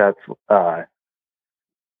if that's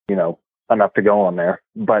enough to go on there.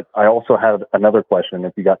 But I also have another question,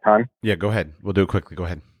 if you got time. Yeah, go ahead. We'll do it quickly. Go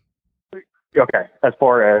ahead. Okay. As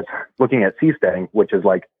far as looking at seasteading, which is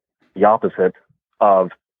like the opposite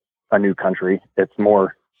of a new country, it's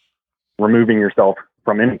more removing yourself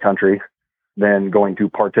from any country than going to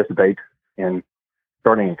participate in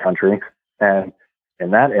starting a country. And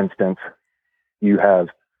in that instance, you have,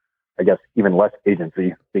 I guess, even less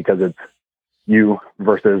agency, because it's you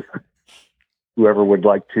versus whoever would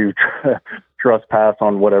like to trespass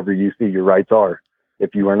on whatever you see your rights are.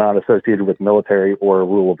 If you are not associated with military or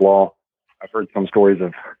rule of law, I've heard some stories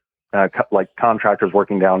of like contractors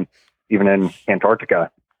working down even in Antarctica,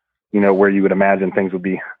 where you would imagine things would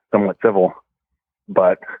be somewhat civil,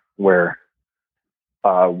 but where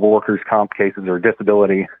workers' comp cases or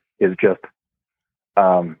disability is just,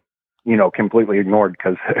 completely ignored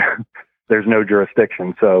because there's no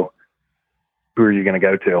jurisdiction. So who are you going to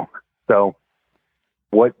go to? So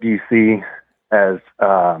what do you see as,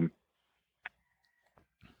 I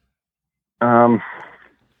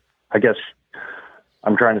guess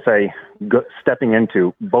I'm trying to say stepping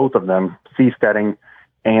into both of them, seasteading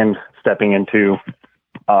and stepping into,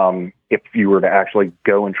 if you were to actually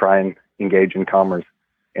go and try and engage in commerce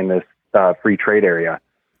in this free trade area,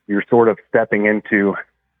 you're sort of stepping into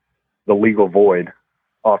the legal void,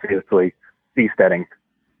 obviously seasteading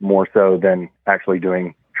more so than actually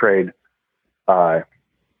doing trade, on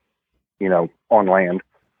land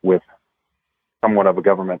with somewhat of a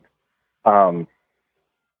government. Do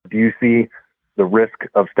you see the risk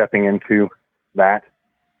of stepping into that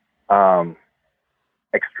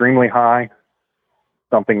extremely high,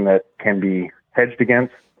 something that can be hedged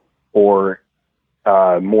against, or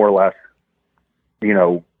more or less,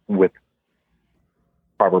 with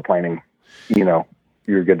proper planning,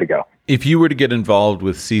 you're good to go? If you were to get involved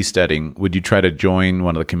with seasteading, would you try to join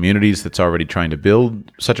one of the communities that's already trying to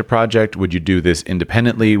build such a project? Would you do this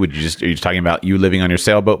independently? Are you just talking about you living on your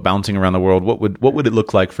sailboat, bouncing around the world? What would it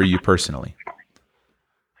look like for you personally?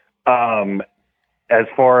 As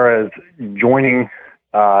far as joining,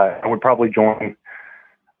 I would probably join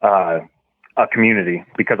a community,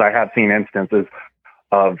 because I have seen instances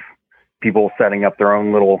of people setting up their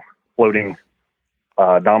own little floating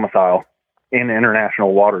domicile in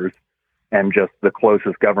international waters, and just the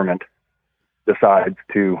closest government decides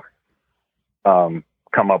to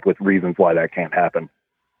come up with reasons why that can't happen.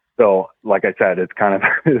 So, like I said, it's kind of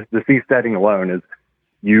the seasteading alone is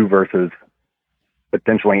you versus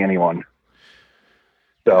potentially anyone.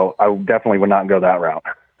 So I definitely would not go that route.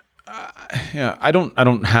 Yeah, I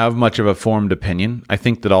don't have much of a formed opinion. I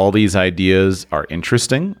think that all these ideas are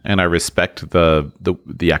interesting, and I respect the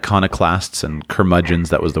iconoclasts and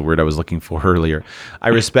curmudgeons. That was the word I was looking for earlier. I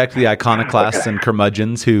respect the iconoclasts and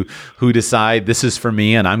curmudgeons who decide this is for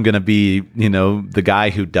me, and I'm going to be, the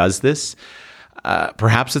guy who does this.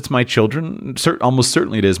 Perhaps it's my children. Almost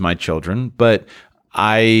certainly it is my children, but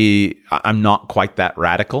I'm not quite that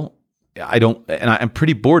radical. I'm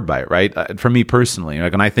pretty bored by it, right? For me personally,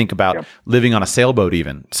 like when I think about living on a sailboat,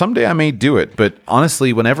 even someday I may do it. But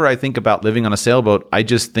honestly, whenever I think about living on a sailboat, I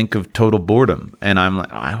just think of total boredom. And I'm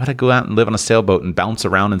like, why would I go out and live on a sailboat and bounce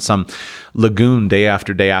around in some lagoon day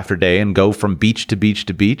after day after day and go from beach to beach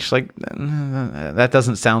to beach? Like that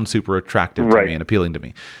doesn't sound super attractive to me and appealing to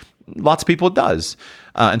me. Lots of people it does.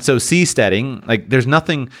 And so seasteading, like there's no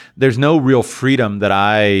real freedom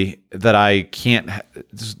there's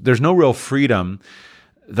no real freedom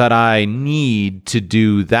that I need to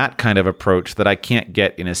do that kind of approach that I can't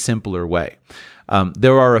get in a simpler way.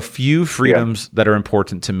 There are a few freedoms that are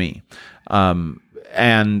important to me.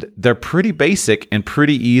 And they're pretty basic and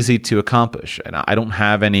pretty easy to accomplish. And I don't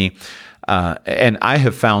have any. And I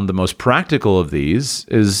have found the most practical of these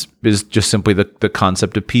is just simply the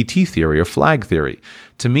concept of PT theory or flag theory.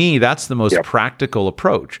 To me, that's the most practical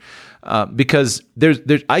approach, because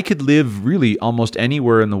I could live really almost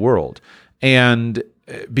anywhere in the world, and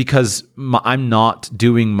because I'm not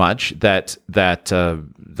doing much that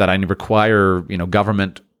I require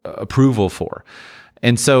government approval for.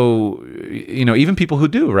 And so, even people who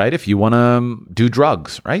do, right? If you want to do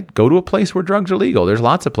drugs, right? Go to a place where drugs are legal. There's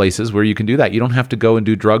lots of places where you can do that. You don't have to go and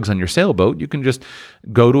do drugs on your sailboat. You can just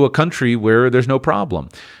go to a country where there's no problem.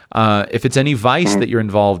 If it's any vice that you're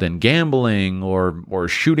involved in, gambling or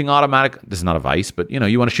shooting automatic, this is not a vice, but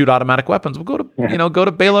you want to shoot automatic weapons, well, go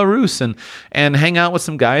to Belarus and hang out with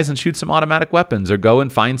some guys and shoot some automatic weapons, or go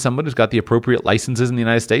and find someone who's got the appropriate licenses in the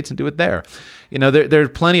United States and do it there. There are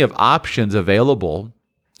plenty of options available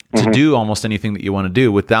to do almost anything that you want to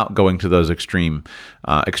do without going to those extreme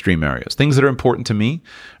areas. Things that are important to me,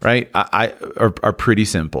 right, are pretty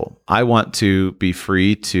simple. I want to be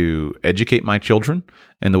free to educate my children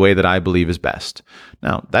in the way that I believe is best.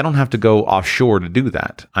 Now, I don't have to go offshore to do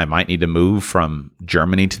that. I might need to move from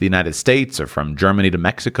Germany to the United States, or from Germany to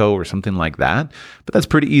Mexico, or something like that, but that's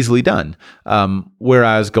pretty easily done.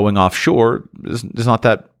 Whereas going offshore is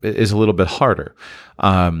a little bit harder.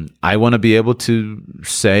 I want to be able to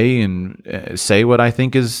say what I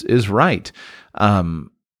think is right.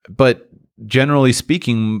 But generally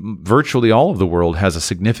speaking, virtually all of the world has a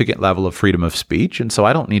significant level of freedom of speech, and so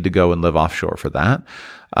I don't need to go and live offshore for that.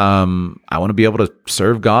 I want to be able to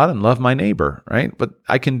serve God and love my neighbor, right? But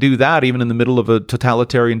I can do that even in the middle of a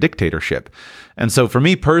totalitarian dictatorship. And so for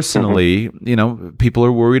me personally, people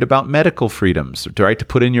are worried about medical freedoms, right? To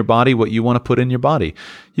put in your body what you want to put in your body.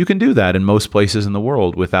 You can do that in most places in the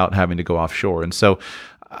world without having to go offshore. And so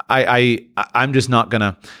I'm just not going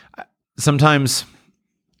to. Sometimes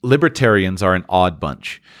libertarians are an odd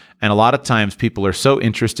bunch. And a lot of times people are so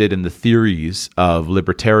interested in the theories of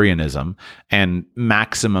libertarianism and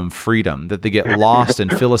maximum freedom that they get lost in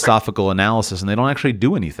philosophical analysis and they don't actually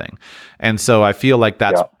do anything. And so I feel like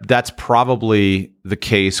that's probably the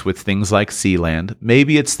case with things like Sealand.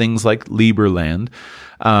 Maybe it's things like Liberland.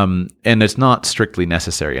 And it's not strictly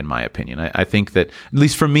necessary, in my opinion. I think that, at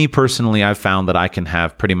least for me personally, I've found that I can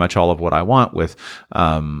have pretty much all of what I want with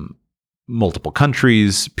multiple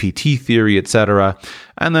countries, PT theory, etc.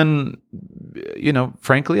 And then,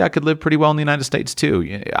 frankly, I could live pretty well in the United States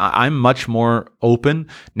too. I'm much more open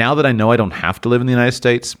now that I know I don't have to live in the United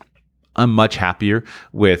States. I'm much happier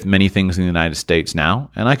with many things in the United States now,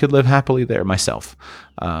 and I could live happily there myself.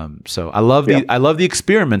 So I love the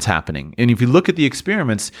experiments happening. And if you look at the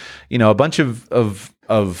experiments, a bunch of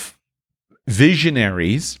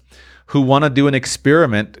visionaries who want to do an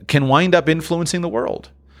experiment can wind up influencing the world.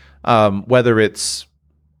 Whether it's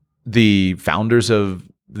the founders of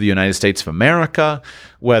the United States of America,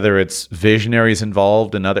 whether it's visionaries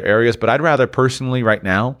involved in other areas. But I'd rather personally, right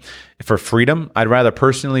now, for freedom, I'd rather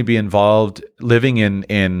personally be involved living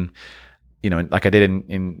in like I did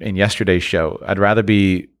in yesterday's show. I'd rather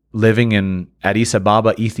be living in Addis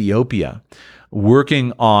Ababa, Ethiopia,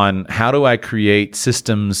 working on how do I create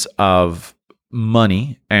systems of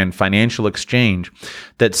money and financial exchange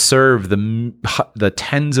that serve the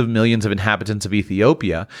tens of millions of inhabitants of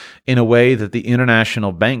Ethiopia in a way that the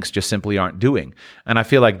international banks just simply aren't doing. And I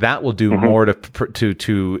feel like that will do more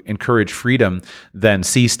to encourage freedom than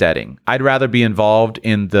seasteading. I'd rather be involved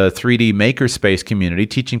in the 3D makerspace community,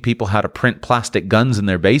 teaching people how to print plastic guns in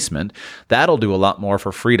their basement. That'll do a lot more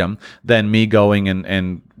for freedom than me going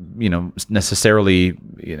and necessarily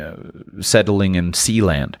settling in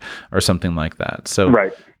Sealand or something like that. So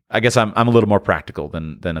Right. I guess I'm a little more practical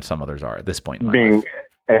than some others are at this point in my Being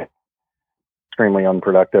life. extremely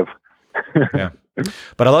unproductive. Yeah.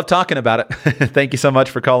 But I love talking about it. Thank you so much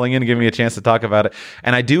for calling in and giving me a chance to talk about it.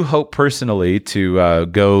 And I do hope personally to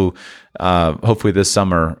go, hopefully this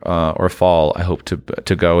summer or fall, I hope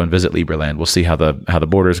to go and visit Liberland. We'll see how the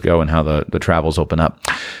borders go and how the travels open up.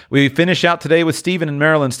 We finish out today with Stephen in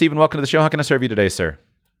Maryland. Stephen, welcome to the show. How can I serve you today, sir?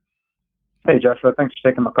 Hey, Joshua. Thanks for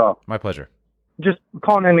taking my call. My pleasure. Just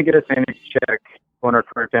calling in to get a sanity check on our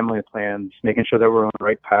current family plans, making sure that we're on the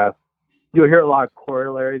right path. You'll hear a lot of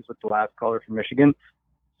corollaries with the last caller from Michigan.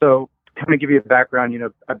 So to kind of give you a background,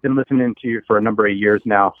 I've been listening to you for a number of years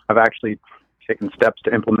now. I've actually taken steps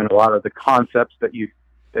to implement a lot of the concepts that you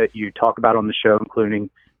talk about on the show, including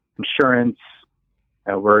insurance.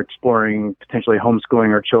 We're exploring potentially homeschooling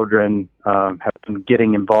our children, have been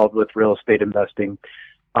getting involved with real estate investing.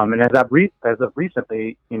 And as of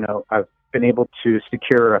recently, I've been able to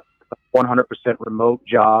secure a 100% remote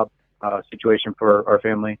job situation for our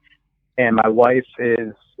family. And my wife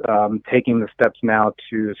is taking the steps now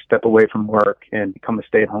to step away from work and become a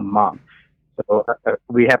stay-at-home mom. So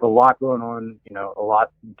we have a lot going on, a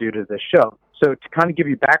lot due to this show. So to kind of give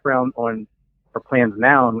you background on our plans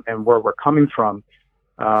now and where we're coming from,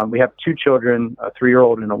 we have two children, a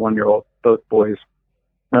 3-year-old and a 1-year-old, both boys.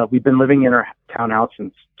 We've been living in our townhouse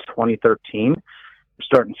since 2013. We're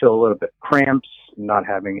starting to feel a little bit cramped, not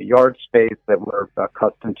having a yard space that we're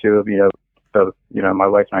accustomed to. So, my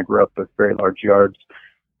wife and I grew up with very large yards.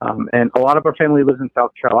 And a lot of our family lives in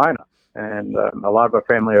South Carolina, and a lot of our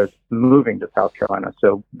family is moving to South Carolina.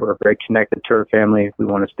 So we're very connected to our family. We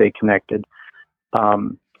want to stay connected.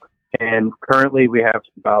 And currently we have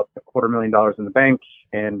about $250,000 in the bank,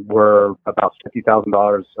 and we're about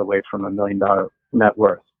 $50,000 away from $1 million net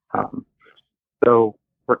worth. So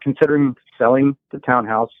we're considering selling the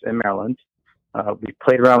townhouse in Maryland. We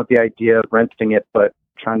played around with the idea of renting it, but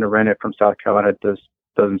trying to rent it from South Carolina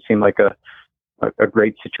doesn't seem like a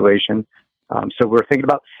great situation. So we're thinking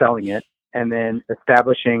about selling it and then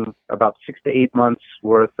establishing about 6 to 8 months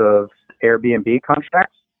worth of Airbnb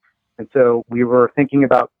contracts. And so we were thinking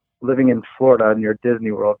about living in Florida near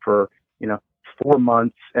Disney World for, 4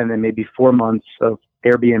 months and then maybe 4 months of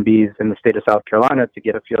Airbnbs in the state of South Carolina to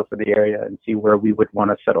get a feel for the area and see where we would want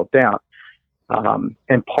to settle down.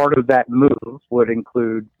 And part of that move would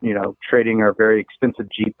include, trading our very expensive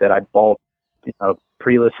Jeep that I bought,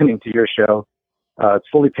 pre-listening to your show. It's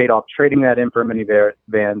fully paid off, trading that in for a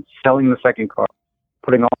minivan, selling the second car,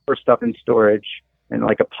 putting all our stuff in storage in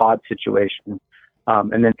like a pod situation,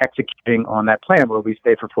 and then executing on that plan where we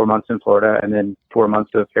stay for 4 months in Florida and then 4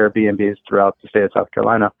 months of Airbnbs throughout the state of South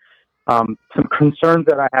Carolina. Some concerns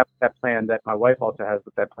that I have with that plan that my wife also has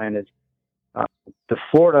with that plan is the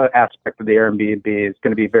Florida aspect of the Airbnb is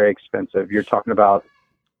going to be very expensive. You're talking about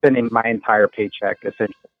spending my entire paycheck,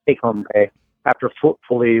 essentially take-home pay, after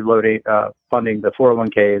fully loading, funding the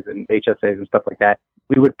 401ks and HSAs and stuff like that.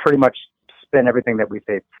 We would pretty much spend everything that we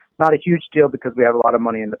save. Not a huge deal because we have a lot of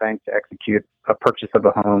money in the bank to execute a purchase of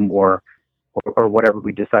a home or whatever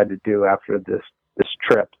we decide to do after this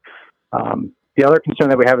trip. The other concern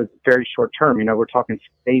that we have is very short term. We're talking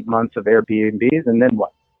 8 months of Airbnbs, and then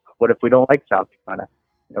what? What if we don't like South Carolina?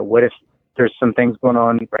 What if there's some things going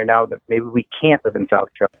on right now that maybe we can't live in South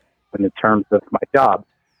Carolina in the terms of my job?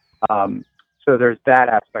 So there's that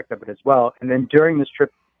aspect of it as well. And then during this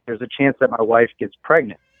trip, there's a chance that my wife gets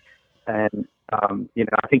pregnant. And,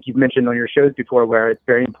 I think you've mentioned on your shows before where it's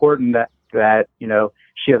very important that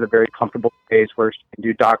she has a very comfortable space where she can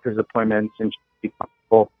do doctor's appointments and she can be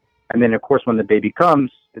comfortable. And then, of course, when the baby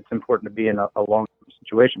comes, it's important to be in a long-term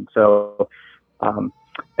situation. So,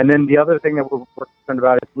 and then the other thing that we're concerned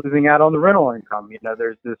about is losing out on the rental income.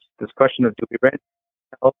 There's this question of do we rent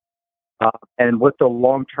and what the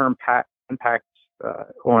long-term impact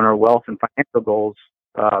on our wealth and financial goals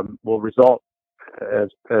will result as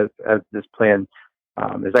this plan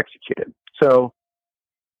is executed. So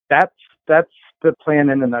that's the plan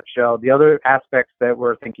in a nutshell. The other aspects that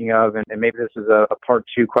we're thinking of, and maybe this is a part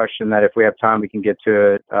two question that if we have time we can get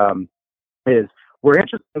to it, is we're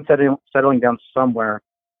interested in settling down somewhere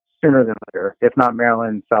sooner than later, if not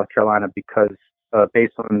Maryland, South Carolina, because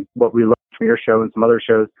based on what we looked for your show and some other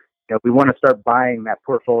shows, we want to start buying that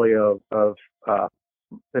portfolio of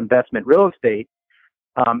investment real estate.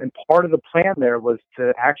 And part of the plan there was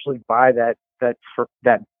to actually buy that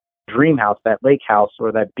dream house, that lake house,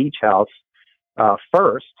 or that beach house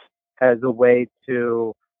first, as a way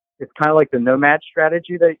to. It's kind of like the nomad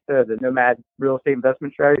strategy, the nomad real estate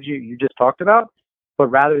investment strategy you just talked about. But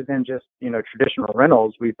rather than just traditional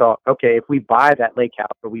rentals, we thought, okay, if we buy that lake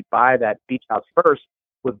house or we buy that beach house first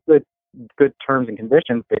with good terms and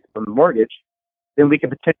conditions based on the mortgage, then we could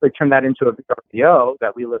potentially turn that into a VRBO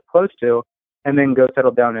that we live close to, and then go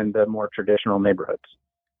settle down in the more traditional neighborhoods.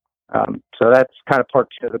 So that's kind of part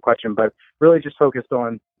two of the question, but really just focused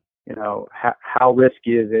on, how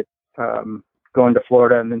risky is it going to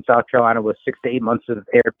Florida and then South Carolina with 6 to 8 months of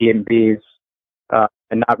Airbnbs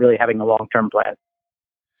and not really having a long-term plan.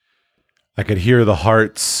 I could hear the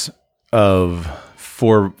hearts of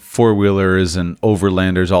four-wheelers and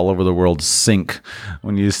overlanders all over the world sink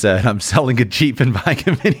when you said, I'm selling a Jeep and buying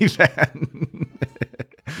a minivan.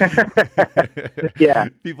 Yeah.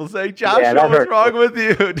 People say, Joshua, what's wrong with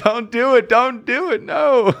you? Don't do it. Don't do it.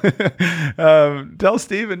 No. Tell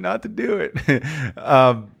Steven not to do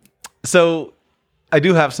it. So I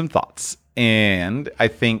do have some thoughts. And I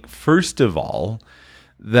think, first of all,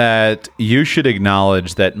 that you should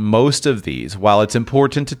acknowledge that most of these, while it's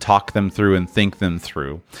important to talk them through and think them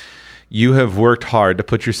through, you have worked hard to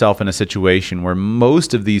put yourself in a situation where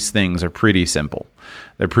most of these things are pretty simple.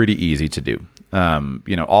 They're pretty easy to do.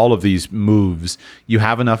 All of these moves, you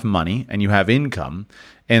have enough money and you have income.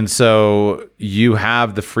 And so you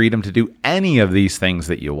have the freedom to do any of these things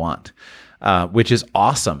that you want. Which is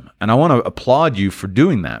awesome. And I want to applaud you for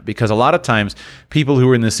doing that, because a lot of times people who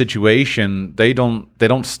are in this situation, they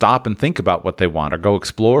don't stop and think about what they want or go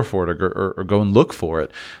explore for it or go and look for it.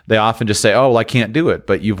 They often just say, oh, well, I can't do it.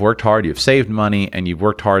 But you've worked hard, you've saved money, and you've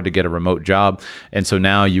worked hard to get a remote job. And so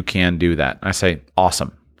now you can do that. I say,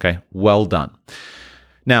 awesome. Okay. Well done.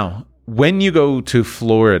 Now, when you go to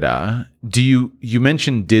Florida, you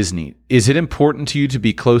mentioned Disney. Is it important to you to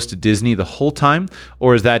be close to Disney the whole time?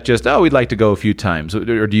 Or is that just, we'd like to go a few times?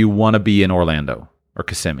 Or do you want to be in Orlando or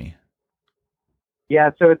Kissimmee? Yeah,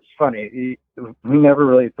 so it's funny. We never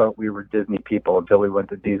really thought we were Disney people until we went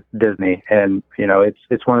to Disney. And,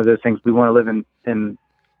 it's one of those things we want to live in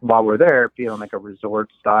while we're there, be on like a resort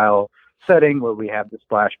style setting where we have the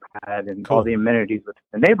splash pad and all the amenities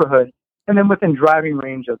within the neighborhood. And then within driving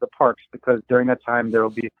range of the parks, because during that time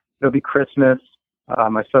there'll be Christmas,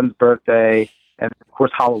 my son's birthday, and of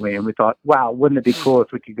course Halloween. And we thought, wow, wouldn't it be cool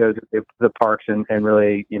if we could go to the parks and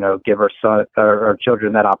really, give our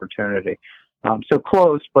children that opportunity. So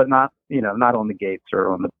close, but not on the gates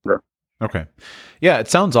or on the border. Okay. Yeah, it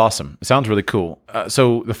sounds awesome. It sounds really cool.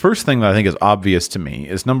 So the first thing that I think is obvious to me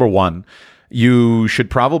is, number one, you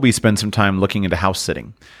should probably spend some time looking into house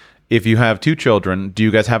sitting. If you have 2 children, do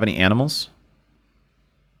you guys have any animals?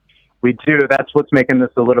 We do. That's what's making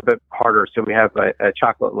this a little bit harder. So we have a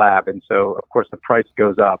chocolate lab. And so, of course, the price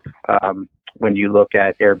goes up when you look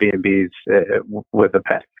at Airbnbs with a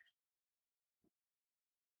pet.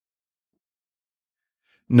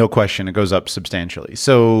 No question. It goes up substantially.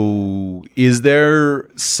 So is there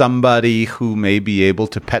somebody who may be able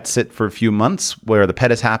to pet sit for a few months where the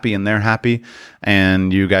pet is happy and they're happy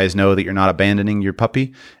and you guys know that you're not abandoning your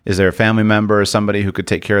puppy? Is there a family member or somebody who could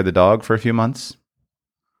take care of the dog for a few months?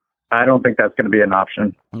 I don't think that's going to be an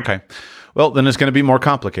option. Okay. Well, then it's going to be more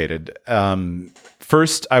complicated.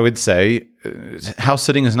 First, I would say house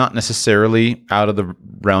sitting is not necessarily out of the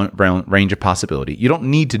range of possibility. You don't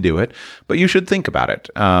need to do it, but you should think about it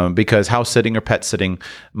because house sitting or pet sitting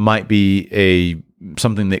might be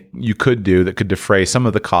something that you could do that could defray some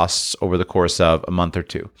of the costs over the course of a month or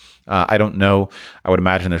two. I don't know. I would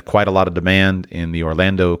imagine there's quite a lot of demand in the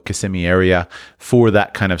Orlando, Kissimmee area for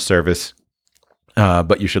that kind of service.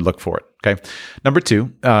 But you should look for it. Okay. Number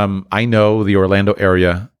 2, I know the Orlando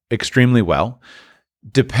area extremely well,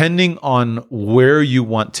 depending on where you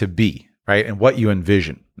want to be, right? And what you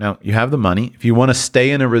envision. Now, you have the money. If you want to stay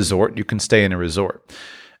in a resort, you can stay in a resort.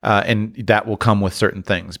 And that will come with certain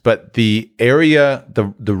things. But the area,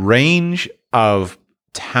 the range of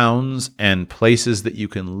towns and places that you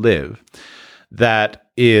can live that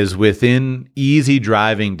is within easy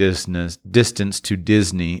driving distance to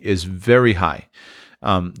Disney is very high.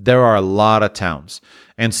 There are a lot of towns.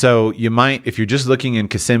 And so you might, if you're just looking in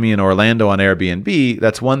Kissimmee and Orlando on Airbnb,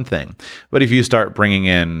 that's one thing. But if you start bringing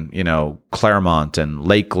in, Claremont and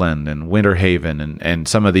Lakeland and Winter Haven and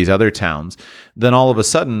some of these other towns, then all of a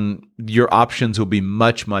sudden your options will be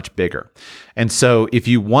much, much bigger. And so if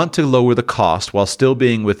you want to lower the cost while still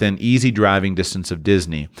being within easy driving distance of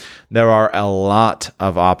Disney, there are a lot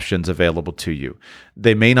of options available to you.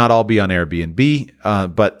 They may not all be on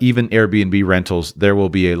Airbnb, but even Airbnb rentals, there will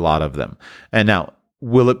be a lot of them. And now,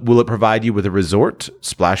 will it provide you with a resort,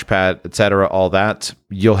 splash pad, etc., all that?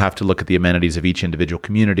 You'll have to look at the amenities of each individual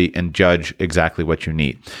community and judge exactly what you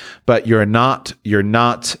need. But you're not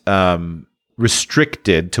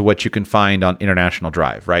restricted to what you can find on International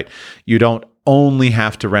Drive, right? You don't only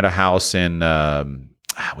have to rent a house in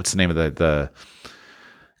what's the name of the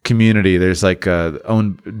community? There's like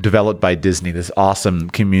developed by Disney, this awesome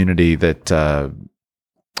community that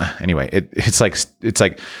anyway, it's like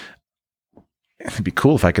it'd be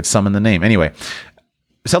cool if I could summon the name. Anyway,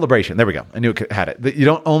 Celebration. There we go. I knew it had it. You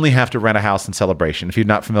don't only have to rent a house in Celebration. If you're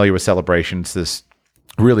not familiar with Celebration, it's this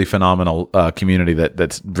really phenomenal community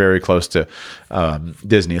that's very close to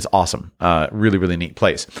Disney. It's awesome. Really, really neat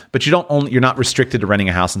place. But you're not restricted to renting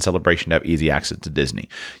a house in Celebration to have easy access to Disney.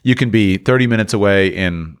 You can be 30 minutes away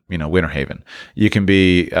in, Winter Haven. You can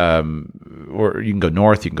be, or you can go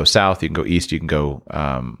north, you can go south, you can go east, you can go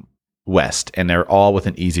west, and they're all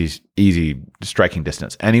within easy striking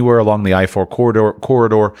distance. Anywhere along the I-4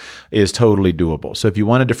 corridor is totally doable. So if you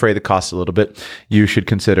want to defray the cost a little bit, you should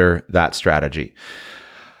consider that strategy.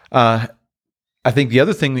 I think the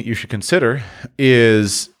other thing that you should consider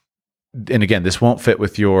is, and again, this won't fit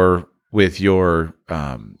with your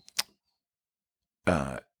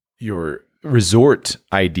resort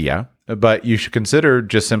idea, but you should consider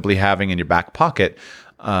just simply having in your back pocket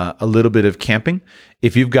a little bit of camping.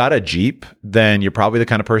 If you've got a Jeep, then you're probably the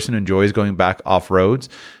kind of person who enjoys going back off roads.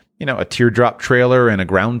 A teardrop trailer and a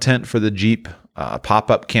ground tent for the Jeep, a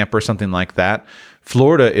pop-up camper, something like that.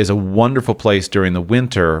 Florida is a wonderful place during the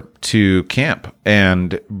winter to camp,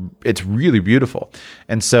 and it's really beautiful.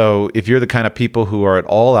 And so if you're the kind of people who are at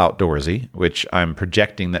all outdoorsy, which I'm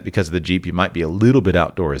projecting that because of the Jeep, you might be a little bit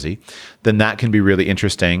outdoorsy, then that can be really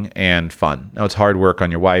interesting and fun. Now, it's hard work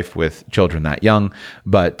on your wife with children that young,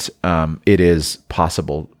 but it is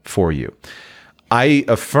possible for you. I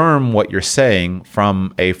affirm what you're saying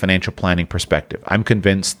from a financial planning perspective. I'm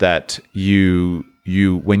convinced that you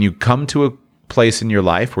when you come to a place in your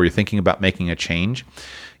life where you're thinking about making a change,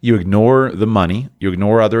 you ignore the money, you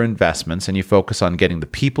ignore other investments, and you focus on getting the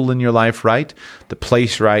people in your life right, the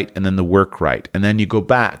place right, and then the work right. And then you go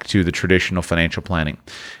back to the traditional financial planning.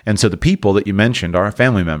 And so the people that you mentioned are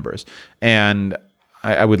family members. And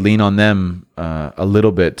I would lean on them a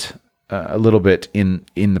little bit in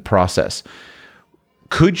the process.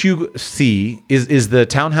 Could you see, is the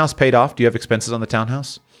townhouse paid off? Do you have expenses on the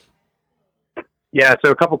townhouse? Yeah,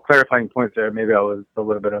 so a couple clarifying points there. Maybe I was a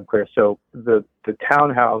little bit unclear. So the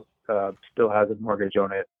townhouse still has a mortgage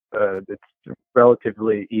on it. It's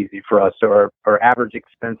relatively easy for us. So our average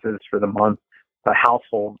expenses for the month,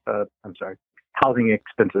 housing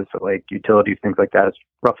expenses, so like utilities, things like that, is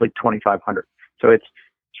roughly $2,500. So it's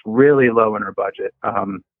really low in our budget.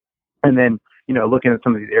 And then, looking at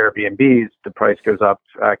some of these Airbnbs, the price goes up,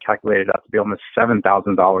 calculated out to be almost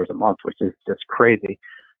 $7,000 a month, which is just crazy.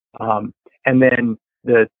 And then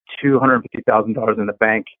the $250,000 in the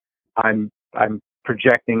bank, I'm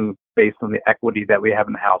projecting based on the equity that we have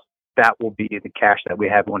in the house, that will be the cash that we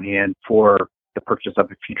have on hand for the purchase of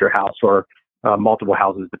a future house or multiple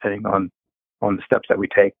houses, depending on the steps that we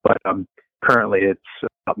take. But currently, it's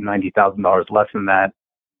about $90,000 less than that.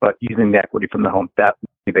 But using the equity from the home, that will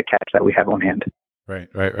be the cash that we have on hand. Right.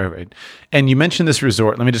 And you mentioned this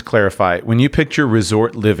resort. Let me just clarify. When you picture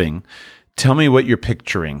resort living, tell me what you're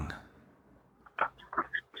picturing.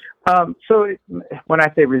 So when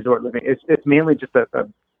I say resort living, it's mainly just a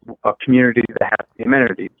community that has the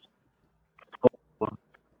amenities,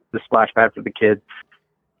 the splash pad for the kids.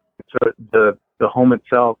 So the home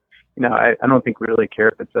itself, I don't think we really care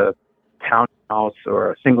if it's a townhouse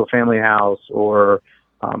or a single family house or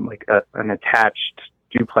like an attached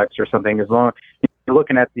duplex or something. As long as you're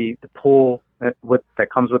looking at the pool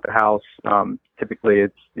that comes with the house, typically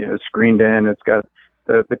it's screened in. It's got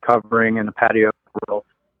the covering and the patio grill.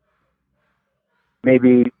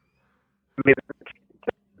 Maybe so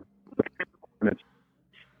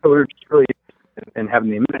we're just really in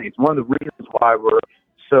having the amenities. One of the reasons why we're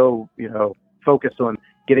so focused on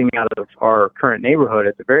getting out of our current neighborhood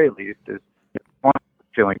at the very least is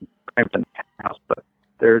feeling cramped in the house, but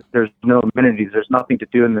there's no amenities. There's nothing to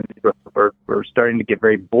do in the neighborhood. We're starting to get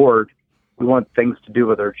very bored we want things to do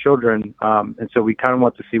with our children. And so we kind of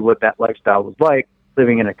want to see what that lifestyle was like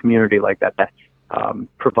living in a community like that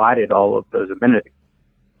provided all of those amenities.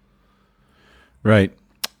 Right.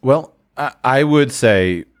 Well, I would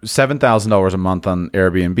say $7,000 a month on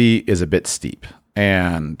Airbnb is a bit steep.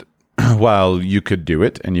 And while you could do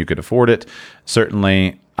it and you could afford it,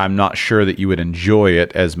 certainly I'm not sure that you would enjoy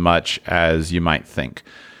it as much as you might think.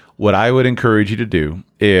 What I would encourage you to do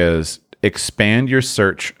is expand your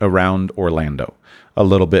search around Orlando a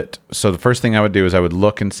little bit. So the first thing I would do is I would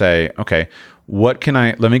look and say, okay, let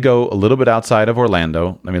me go a little bit outside of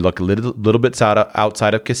Orlando. Let me look a little bit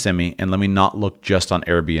outside of Kissimmee, and let me not look just on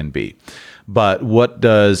Airbnb. But what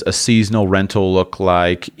does a seasonal rental look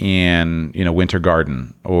like in, Winter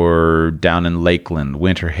Garden or down in Lakeland,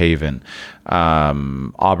 Winter Haven,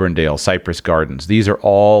 Auburndale, Cypress Gardens? These are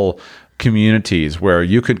all communities where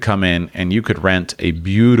you could come in and you could rent a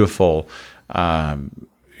beautiful, a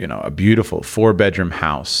beautiful 4-bedroom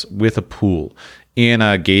house with a pool in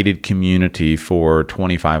a gated community for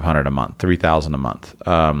 $2,500 a month, $3,000 a month,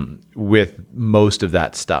 with most of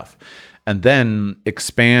that stuff. And then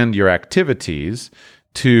expand your activities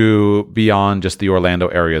to beyond just the Orlando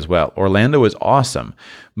area as well. Orlando is awesome,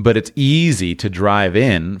 but it's easy to drive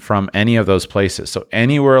in from any of those places. So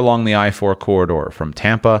anywhere along the I-4 corridor, from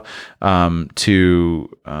Tampa to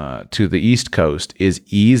the East Coast, is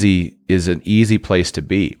an easy place to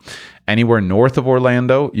be. Anywhere north of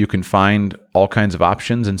Orlando, you can find all kinds of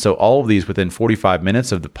options. And so all of these within 45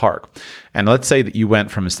 minutes of the park. And let's say that you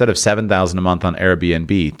went from, instead of $7,000 a month on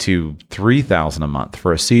Airbnb, to $3,000 a month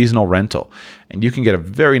for a seasonal rental. And you can get a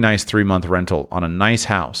very nice 3-month rental on a nice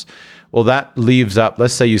house. Well, that leaves up,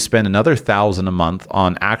 let's say you spend another $1,000 a month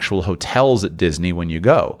on actual hotels at Disney when you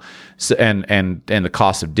go. So, and the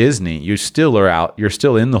cost of Disney, you're still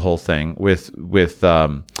in the whole thing with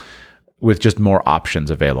just more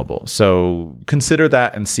options available. So consider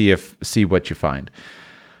that and see what you find.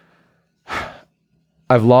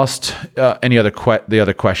 I've lost the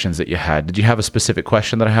other questions that you had. Did you have a specific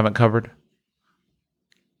question that I haven't covered?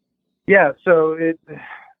 Yeah. So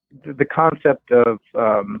the concept of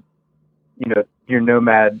your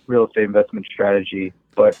nomad real estate investment strategy,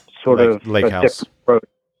 but sort of lake a house. different approach.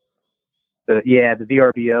 The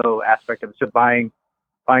VRBO aspect of it. So buying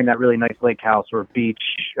that really nice lake house or beach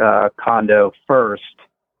condo first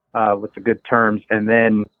with the good terms, and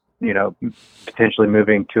then potentially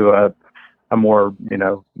moving to a more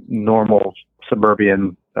normal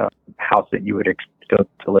suburban house that you would go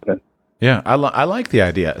to live in. Yeah, I like the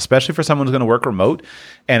idea, especially for someone who's going to work remote,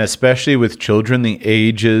 and especially with children the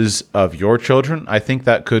ages of your children. I think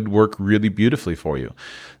that could work really beautifully for you.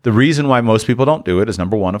 The reason why most people don't do it is,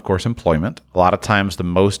 number one, of course, employment. A lot of times the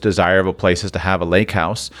most desirable places to have a lake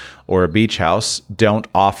house or a beach house don't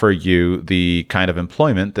offer you the kind of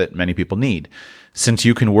employment that many people need. Since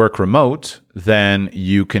you can work remote, then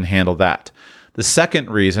you can handle that. The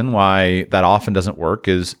second reason why that often doesn't work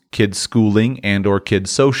is kids schooling and or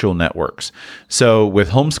kids social networks. So with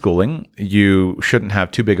homeschooling, you shouldn't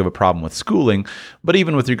have too big of a problem with schooling, but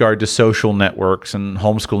even with regard to social networks and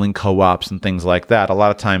homeschooling co-ops and things like that, a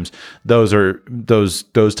lot of times those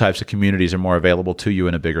types of communities are more available to you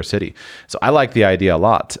in a bigger city. So I like the idea a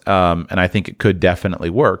lot, and I think it could definitely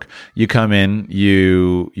work. You come in,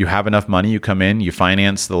 you have enough money, you come in, you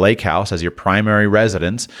finance the lake house as your primary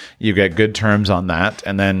residence, you get good terms on that,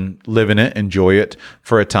 and then live in it, enjoy it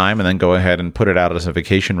for a time, and then go ahead and put it out as a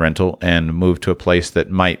vacation rental and move to a place that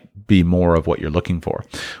might be more of what you're looking for.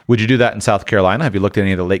 Would you do that in South Carolina? Have you looked at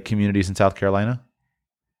any of the lake communities in South Carolina?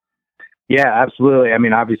 Yeah, absolutely. I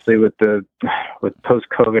mean, obviously with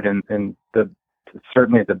post-COVID and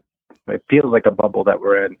certainly it feels like a bubble that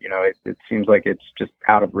we're in. It seems like it's just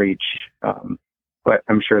out of reach. But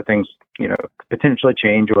I'm sure things, potentially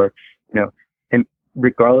change, or, and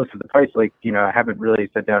regardless of the price, I haven't really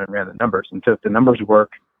sat down and ran the numbers. And so if the numbers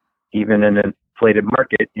work, even in an inflated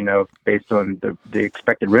market, based on the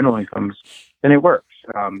expected rental incomes, then it works.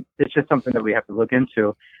 It's just something that we have to look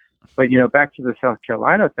into. But, back to the South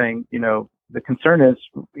Carolina thing, the concern is,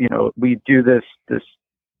 we do this 6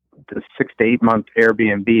 to 8 month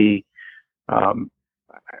Airbnb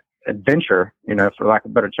adventure, for lack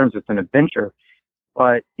of better terms, it's an adventure.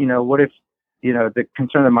 But, what if, the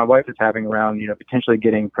concern that my wife is having around, potentially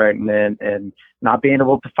getting pregnant and not being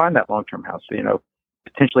able to find that long-term house.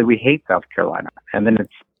 Potentially we hate South Carolina, and then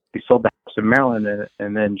we sold the house in Maryland,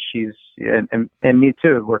 and then she's, and me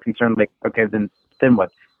too, we're concerned, okay, then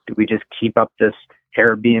what? Do we just keep up this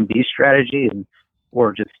Airbnb strategy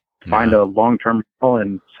or just find a long-term rental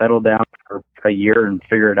and settle down for a year and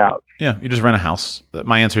figure it out. Yeah, you just rent a house.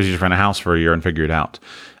 My answer is you just rent a house for a year and figure it out.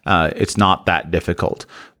 It's not that difficult.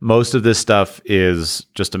 Most of this stuff is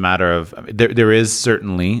just a matter of there is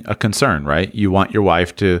certainly a concern, right? You want your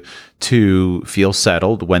wife to feel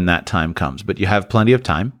settled when that time comes, but you have plenty of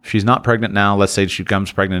time. If she's not pregnant now, let's say she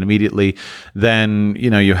becomes pregnant immediately, then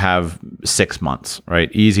you have 6 months, right?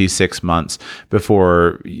 Easy 6 months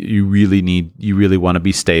before you really want to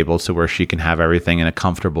be stable, so where she can have everything in a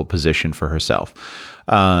comfortable position for herself.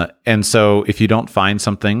 And so if you don't find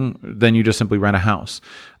something, then you just simply rent a house.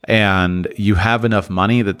 And you have enough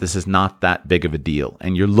money that this is not that big of a deal.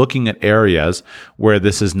 And you're looking at areas where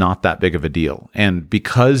this is not that big of a deal. And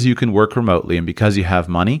because you can work remotely and because you have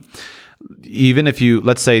money, even if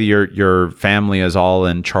let's say your family is all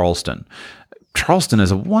in Charleston. Charleston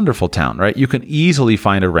is a wonderful town, right? You can easily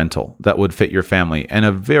find a rental that would fit your family and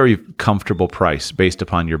a very comfortable price based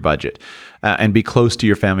upon your budget and be close to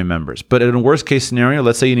your family members. But in a worst case scenario,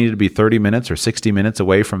 let's say you needed to be 30 minutes or 60 minutes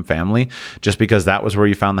away from family just because that was where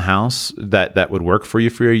you found the house that would work for you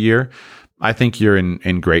for a year. I think you're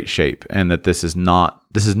in great shape, and that this is not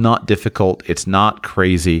difficult. It's not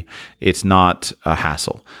crazy. It's not a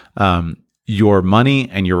hassle. Your money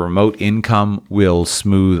and your remote income will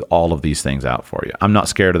smooth all of these things out for you. I'm not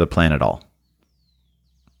scared of the plan at all.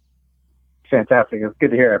 Fantastic. It's good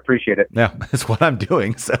to hear. I appreciate it. Yeah, that's what I'm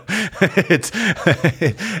doing. So it's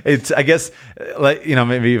I guess, like,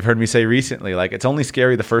 maybe you've heard me say recently, like, it's only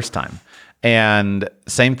scary the first time. And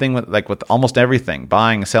same thing with almost everything,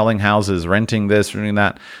 buying, selling houses, renting this, renting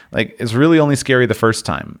that. Like, it's really only scary the first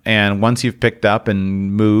time. And once you've picked up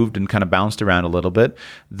and moved and kind of bounced around a little bit,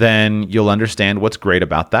 then you'll understand what's great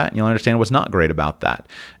about that. And you'll understand what's not great about that.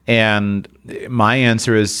 And my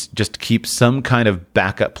answer is just keep some kind of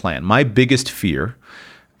backup plan. My biggest fear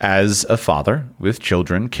as a father with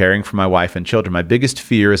children, caring for my wife and children, my biggest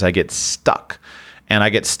fear is I get stuck. And I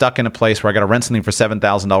get stuck in a place where I got to rent something for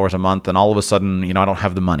 $7,000 a month, and all of a sudden, I don't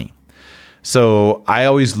have the money. So I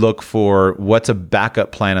always look for what's a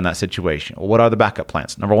backup plan in that situation. Well, what are the backup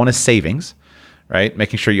plans? Number one is savings, right?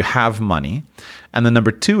 Making sure you have money. And then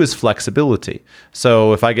number two is flexibility.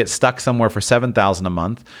 So if I get stuck somewhere for $7,000 a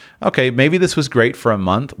month, okay, maybe this was great for a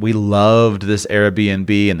month. We loved this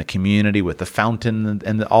Airbnb and the community with the fountain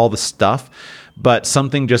and all the stuff. But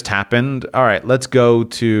something just happened. All right, let's go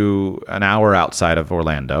to an hour outside of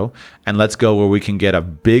Orlando, and let's go where we can get a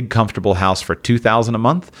big, comfortable house for $2,000 a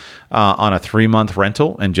month on a 3-month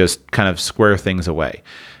rental, and just kind of square things away.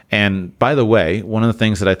 And by the way, one of the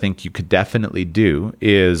things that I think you could definitely do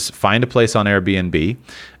is find a place on Airbnb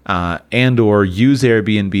and or use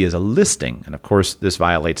Airbnb as a listing. And of course, this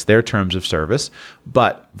violates their terms of service,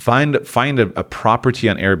 but find a property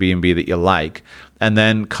on Airbnb that you like, and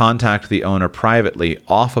then contact the owner privately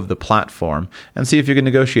off of the platform and see if you can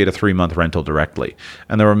negotiate a 3-month rental directly.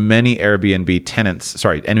 And there are many Airbnb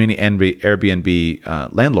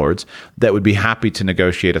landlords that would be happy to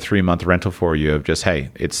negotiate a 3-month rental for you of just,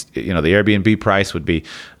 hey, it's, the Airbnb price would be,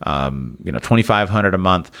 $2,500 a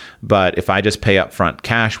month. But if I just pay upfront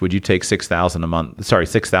cash, would you take $6,000 a month? Sorry,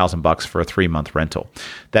 $6,000 for a 3-month rental.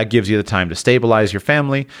 That gives you the time to stabilize your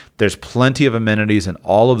family. There's plenty of amenities in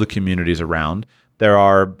all of the communities around. There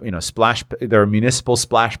are, there are municipal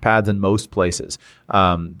splash pads in most places.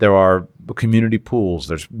 There are community pools.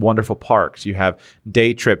 There's wonderful parks. You have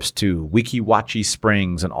day trips to Weeki Wachee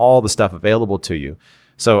Springs and all the stuff available to you.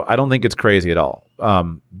 So I don't think it's crazy at all.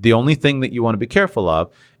 The only thing that you want to be careful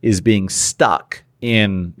of is being stuck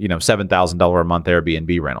in, $7,000 a month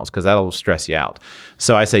Airbnb rentals, because that'll stress you out.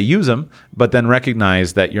 So I say use them, but then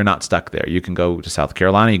recognize that you're not stuck there. You can go to South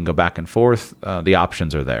Carolina. You can go back and forth. The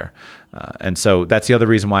options are there. And so that's the other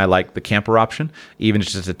reason why I like the camper option, even if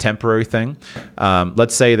it's just a temporary thing.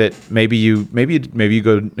 Let's say that maybe you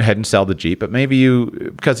go ahead and sell the Jeep, but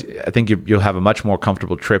because I think you'll have a much more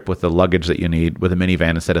comfortable trip with the luggage that you need with a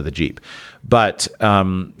minivan instead of the Jeep. But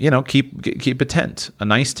keep a tent, a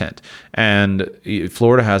nice tent. And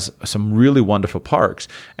Florida has some really wonderful parks,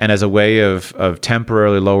 and as a way of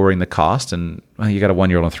temporarily lowering the cost, and you got a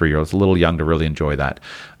 1-year-old and a 3-year-old. It's a little young to really enjoy that.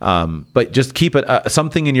 But just keep it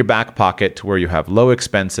something in your back pocket to where you have low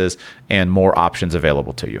expenses and more options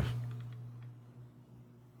available to you.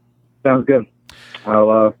 Sounds good.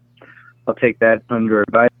 I'll take that under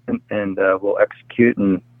advisement, and we'll execute,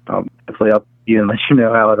 and hopefully I'll you and let you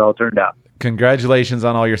know how it all turned out. Congratulations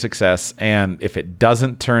on all your success. And if it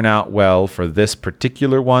doesn't turn out well for this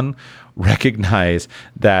particular one, recognize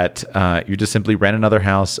that you just simply rent another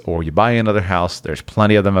house or you buy another house. There's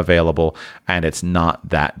plenty of them available, and it's not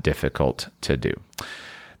that difficult to do.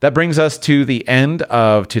 That brings us to the end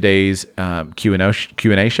of today's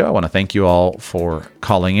Q&A show. I want to thank you all for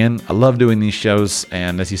calling in. I love doing these shows.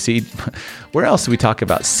 And as you see, where else do we talk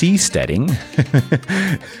about seasteading?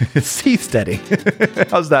 Seasteading.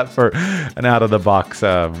 How's that for an out-of-the-box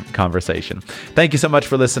conversation? Thank you so much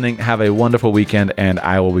for listening. Have a wonderful weekend, and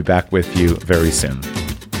I will be back with you very soon.